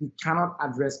 again, you cannot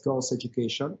address girls'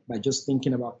 education by just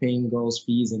thinking about paying girls'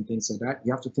 fees and things like that.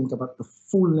 You have to think about the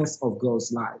fullness of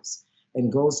girls' lives. And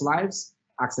girls' lives,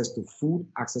 access to food,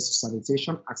 access to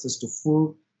sanitation, access to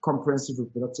full comprehensive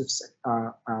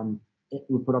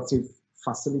reproductive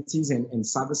facilities and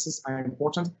services are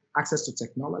important. Access to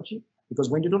technology, because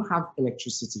when you don't have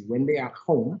electricity, when they are at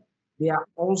home, they are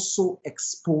also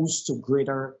exposed to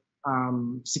greater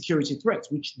security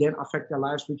threats, which then affect their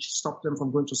lives, which stop them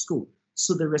from going to school.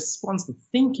 So the response, the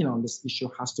thinking on this issue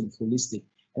has to be holistic.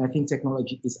 And I think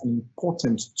technology is an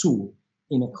important tool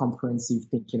in a comprehensive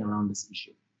thinking around this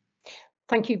issue.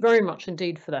 Thank you very much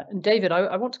indeed for that. And David,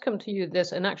 I want to come to you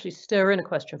this and actually stir in a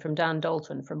question from Dan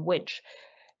Dalton from Which,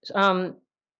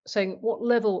 saying what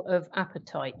level of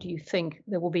appetite do you think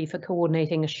there will be for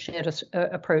coordinating a shared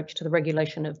approach to the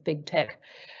regulation of big tech?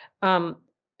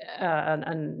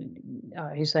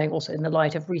 He's saying also in the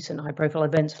light of recent high-profile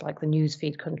events like the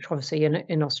newsfeed controversy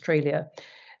in Australia,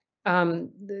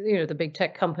 the big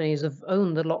tech companies have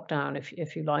owned the lockdown,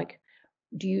 if you like.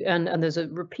 Do you and there's a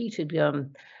repeated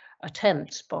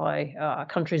attempts by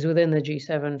countries within the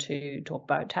G7 to talk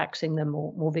about taxing them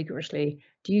more vigorously.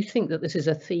 Do you think that this is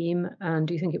a theme, and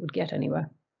do you think it would get anywhere?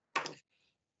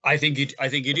 I think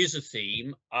it is a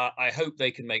theme. I hope they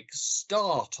can make a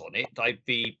start on it. I'd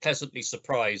be pleasantly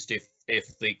surprised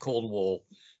if the Cornwall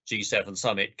G7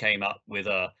 summit came up with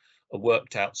a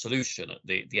worked out solution at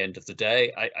the end of the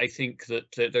day. I think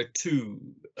that there are two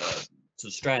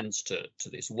strands to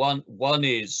this. One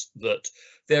is that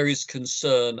there is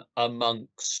concern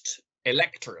amongst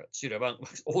electorates,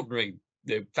 amongst ordinary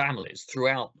families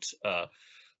throughout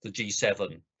the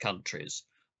G7 countries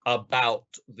about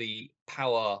the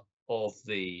power of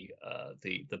the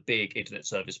big internet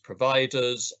service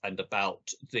providers and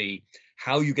about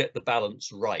how you get the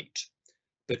balance right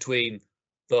between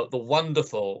the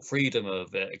wonderful freedom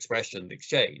of expression and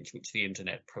exchange which the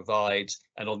internet provides,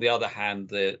 and on the other hand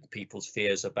the people's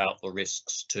fears about the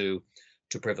risks to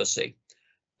privacy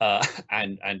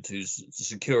and to the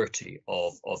security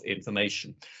of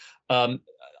information.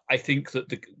 I think that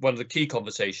one of the key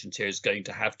conversations here is going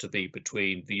to have to be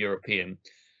between the European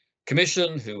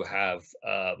Commission, who have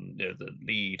the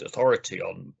lead authority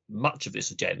on much of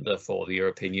this agenda for the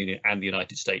European Union, and the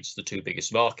United States, the two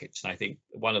biggest markets. And I think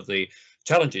one of the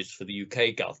challenges for the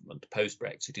UK government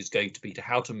post-Brexit is going to be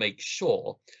how to make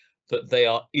sure that they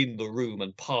are in the room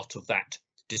and part of that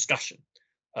discussion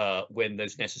when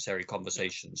those necessary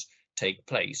conversations take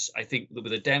place. I think that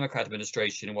with a Democrat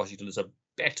administration in Washington, there's a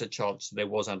better chance than there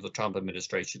was under the Trump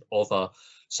administration of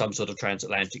some sort of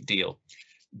transatlantic deal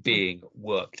being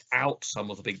worked out. Some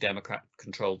of the big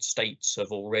Democrat-controlled states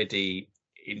have already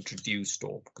introduced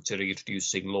or considering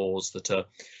introducing laws that are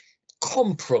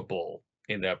comparable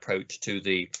in their approach to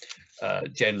the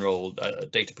general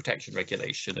data protection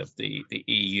regulation of the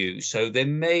EU. So there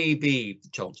may be the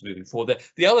chance of moving forward.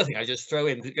 The other thing I just throw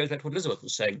in, it goes back to what Elizabeth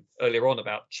was saying earlier on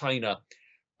about China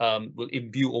will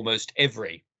imbue almost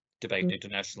every debate in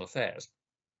international affairs.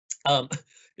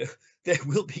 There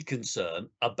will be concern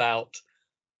about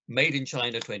Made in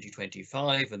China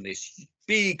 2025 and this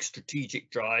big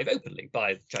strategic drive openly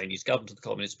by the Chinese government and the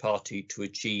Communist Party to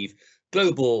achieve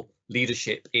global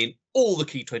leadership in all the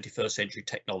key 21st century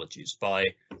technologies by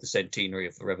the centenary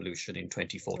of the revolution in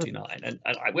 2049. And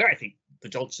where I think the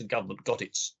Johnson government got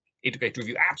its integrated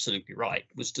review absolutely right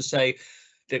was to say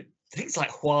that things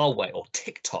like Huawei or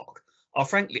TikTok are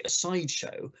frankly a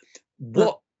sideshow.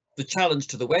 What the challenge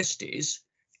to the West is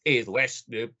the West,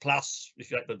 plus, if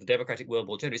you like, the democratic world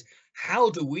more generally, is how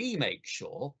do we make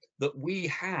sure that we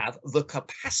have the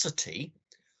capacity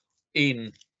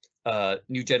in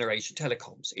new generation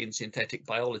telecoms, in synthetic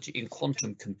biology, in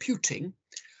quantum computing,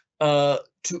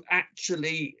 to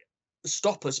actually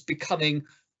stop us becoming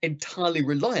entirely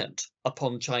reliant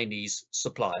upon Chinese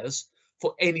suppliers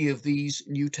for any of these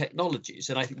new technologies.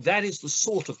 And I think that is the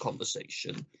sort of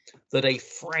conversation that a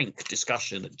frank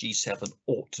discussion at G7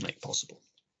 ought to make possible.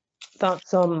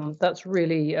 That's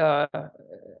really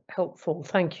helpful.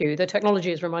 Thank you. The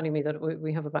technology is reminding me that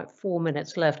we have about 4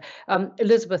 minutes left.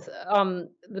 Elizabeth,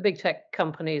 the big tech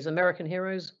companies, American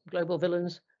heroes, global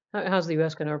villains. How's the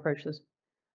US going to approach this?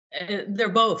 They're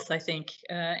both, I think,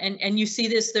 and you see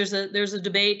this. There's a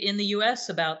debate in the U.S.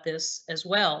 about this as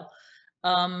well.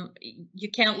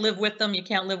 You can't live with them. You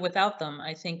can't live without them,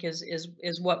 I think,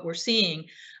 is what we're seeing.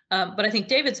 But I think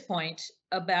David's point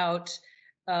about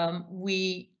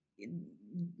the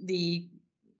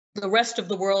rest of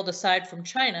the world, aside from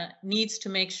China, needs to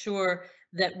make sure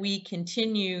that we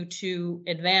continue to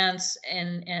advance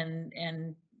and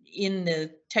in the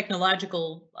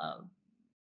technological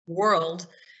world,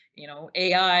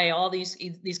 AI, all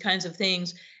these kinds of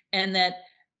things, and that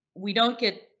we don't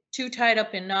get too tied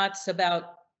up in knots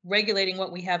about regulating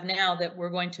what we have now, that we're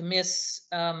going to miss,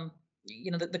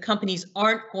 that the companies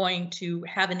aren't going to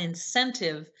have an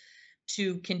incentive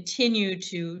to continue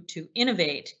to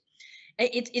innovate.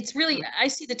 It's really, I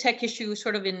see the tech issue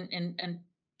sort of in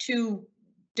two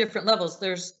different levels.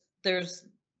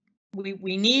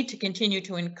 We need to continue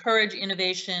to encourage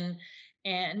innovation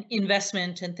and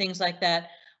investment and things like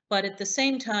that. But at the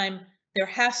same time, there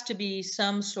has to be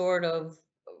some sort of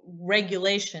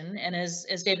regulation. And as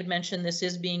David mentioned, this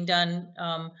is being done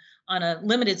on a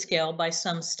limited scale by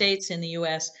some states in the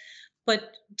US.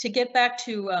 But to get back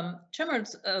to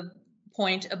Chernor's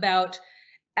point about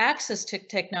access to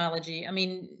technology, I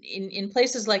mean, in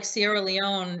places like Sierra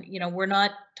Leone, we're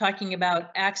not talking about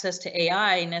access to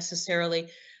AI necessarily,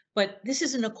 but this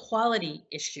is an equality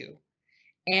issue.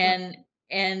 And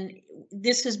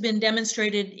this has been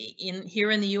demonstrated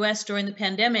here in the US during the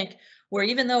pandemic, where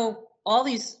even though all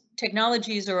these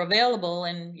technologies are available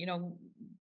and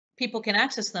people can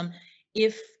access them,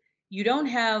 if you don't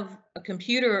have a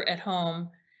computer at home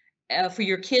for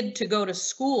your kid to go to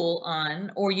school on,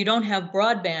 or you don't have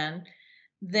broadband,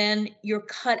 then you're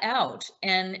cut out.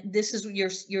 And this is,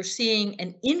 you're seeing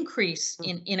an increase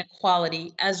in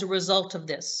inequality as a result of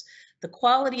this. The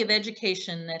quality of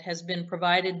education that has been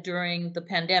provided during the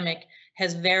pandemic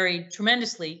has varied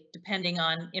tremendously depending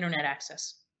on internet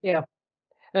access. Yeah.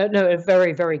 No, a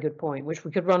very, very good point, which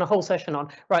we could run a whole session on.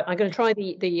 Right, I'm going to try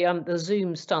the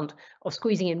Zoom stunt of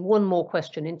squeezing in one more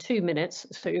question in 2 minutes.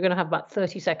 So you're going to have about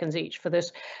 30 seconds each for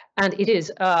this. And it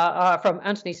is from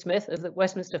Anthony Smith of the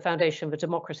Westminster Foundation for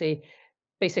Democracy.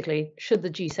 Basically, should the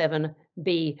G7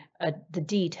 be the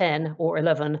D10 or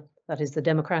 11, that is the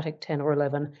Democratic 10 or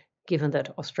 11, given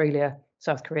that Australia,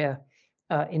 South Korea,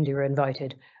 India are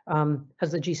invited?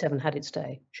 Has the G7 had its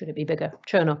day? Should it be bigger?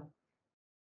 Chernor.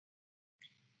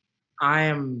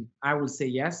 I would say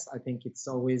yes. I think it's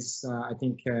always, I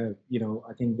think the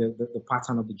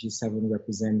pattern of the G7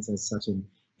 represents a certain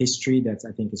history that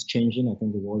I think is changing. I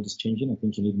think the world is changing. I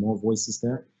think you need more voices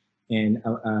there. And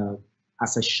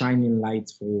as a shining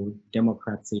light for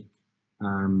democratic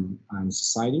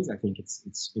societies, I think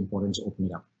it's important to open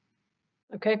it up.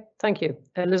 Okay, thank you.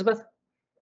 Elizabeth?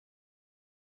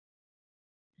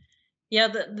 Yeah,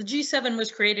 the G7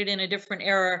 was created in a different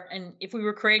era, and if we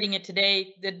were creating it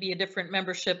today, there'd be a different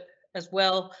membership as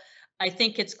well. I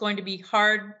think it's going to be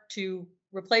hard to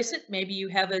replace it. Maybe you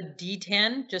have a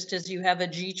D10, just as you have a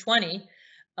G20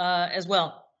 as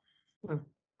well. We've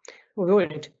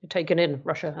already taken in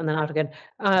Russia and then out again.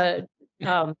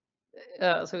 So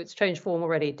it's changed form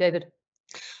already. David?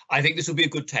 I think this will be a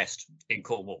good test in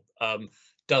Cornwall.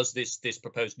 Does this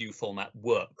proposed new format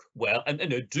work well? And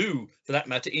do, for that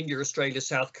matter, India, Australia,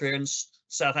 South Korea, and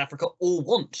South Africa all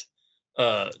want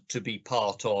to be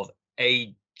part of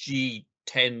a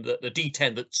G10, the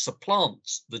D10 that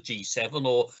supplants the G7,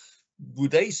 or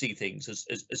would they see things as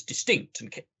distinct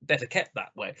and better kept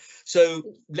that way? So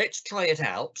let's try it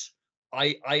out.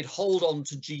 I'd hold on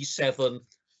to G7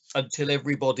 until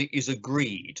everybody is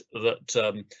agreed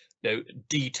that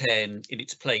D10 in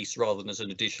its place rather than as an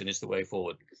addition is the way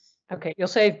forward. Okay, you're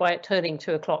saved by it turning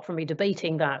 2 o'clock from me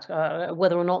debating that,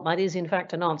 whether or not that is in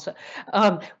fact an answer.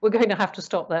 We're going to have to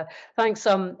stop there. Thanks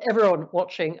everyone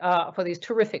watching for these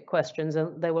terrific questions,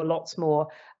 and there were lots more.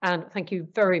 And thank you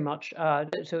very much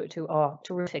to our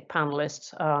terrific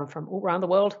panelists from all around the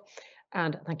world.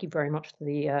 And thank you very much to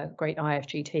the great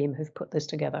IFG team who've put this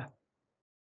together.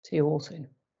 See you all soon.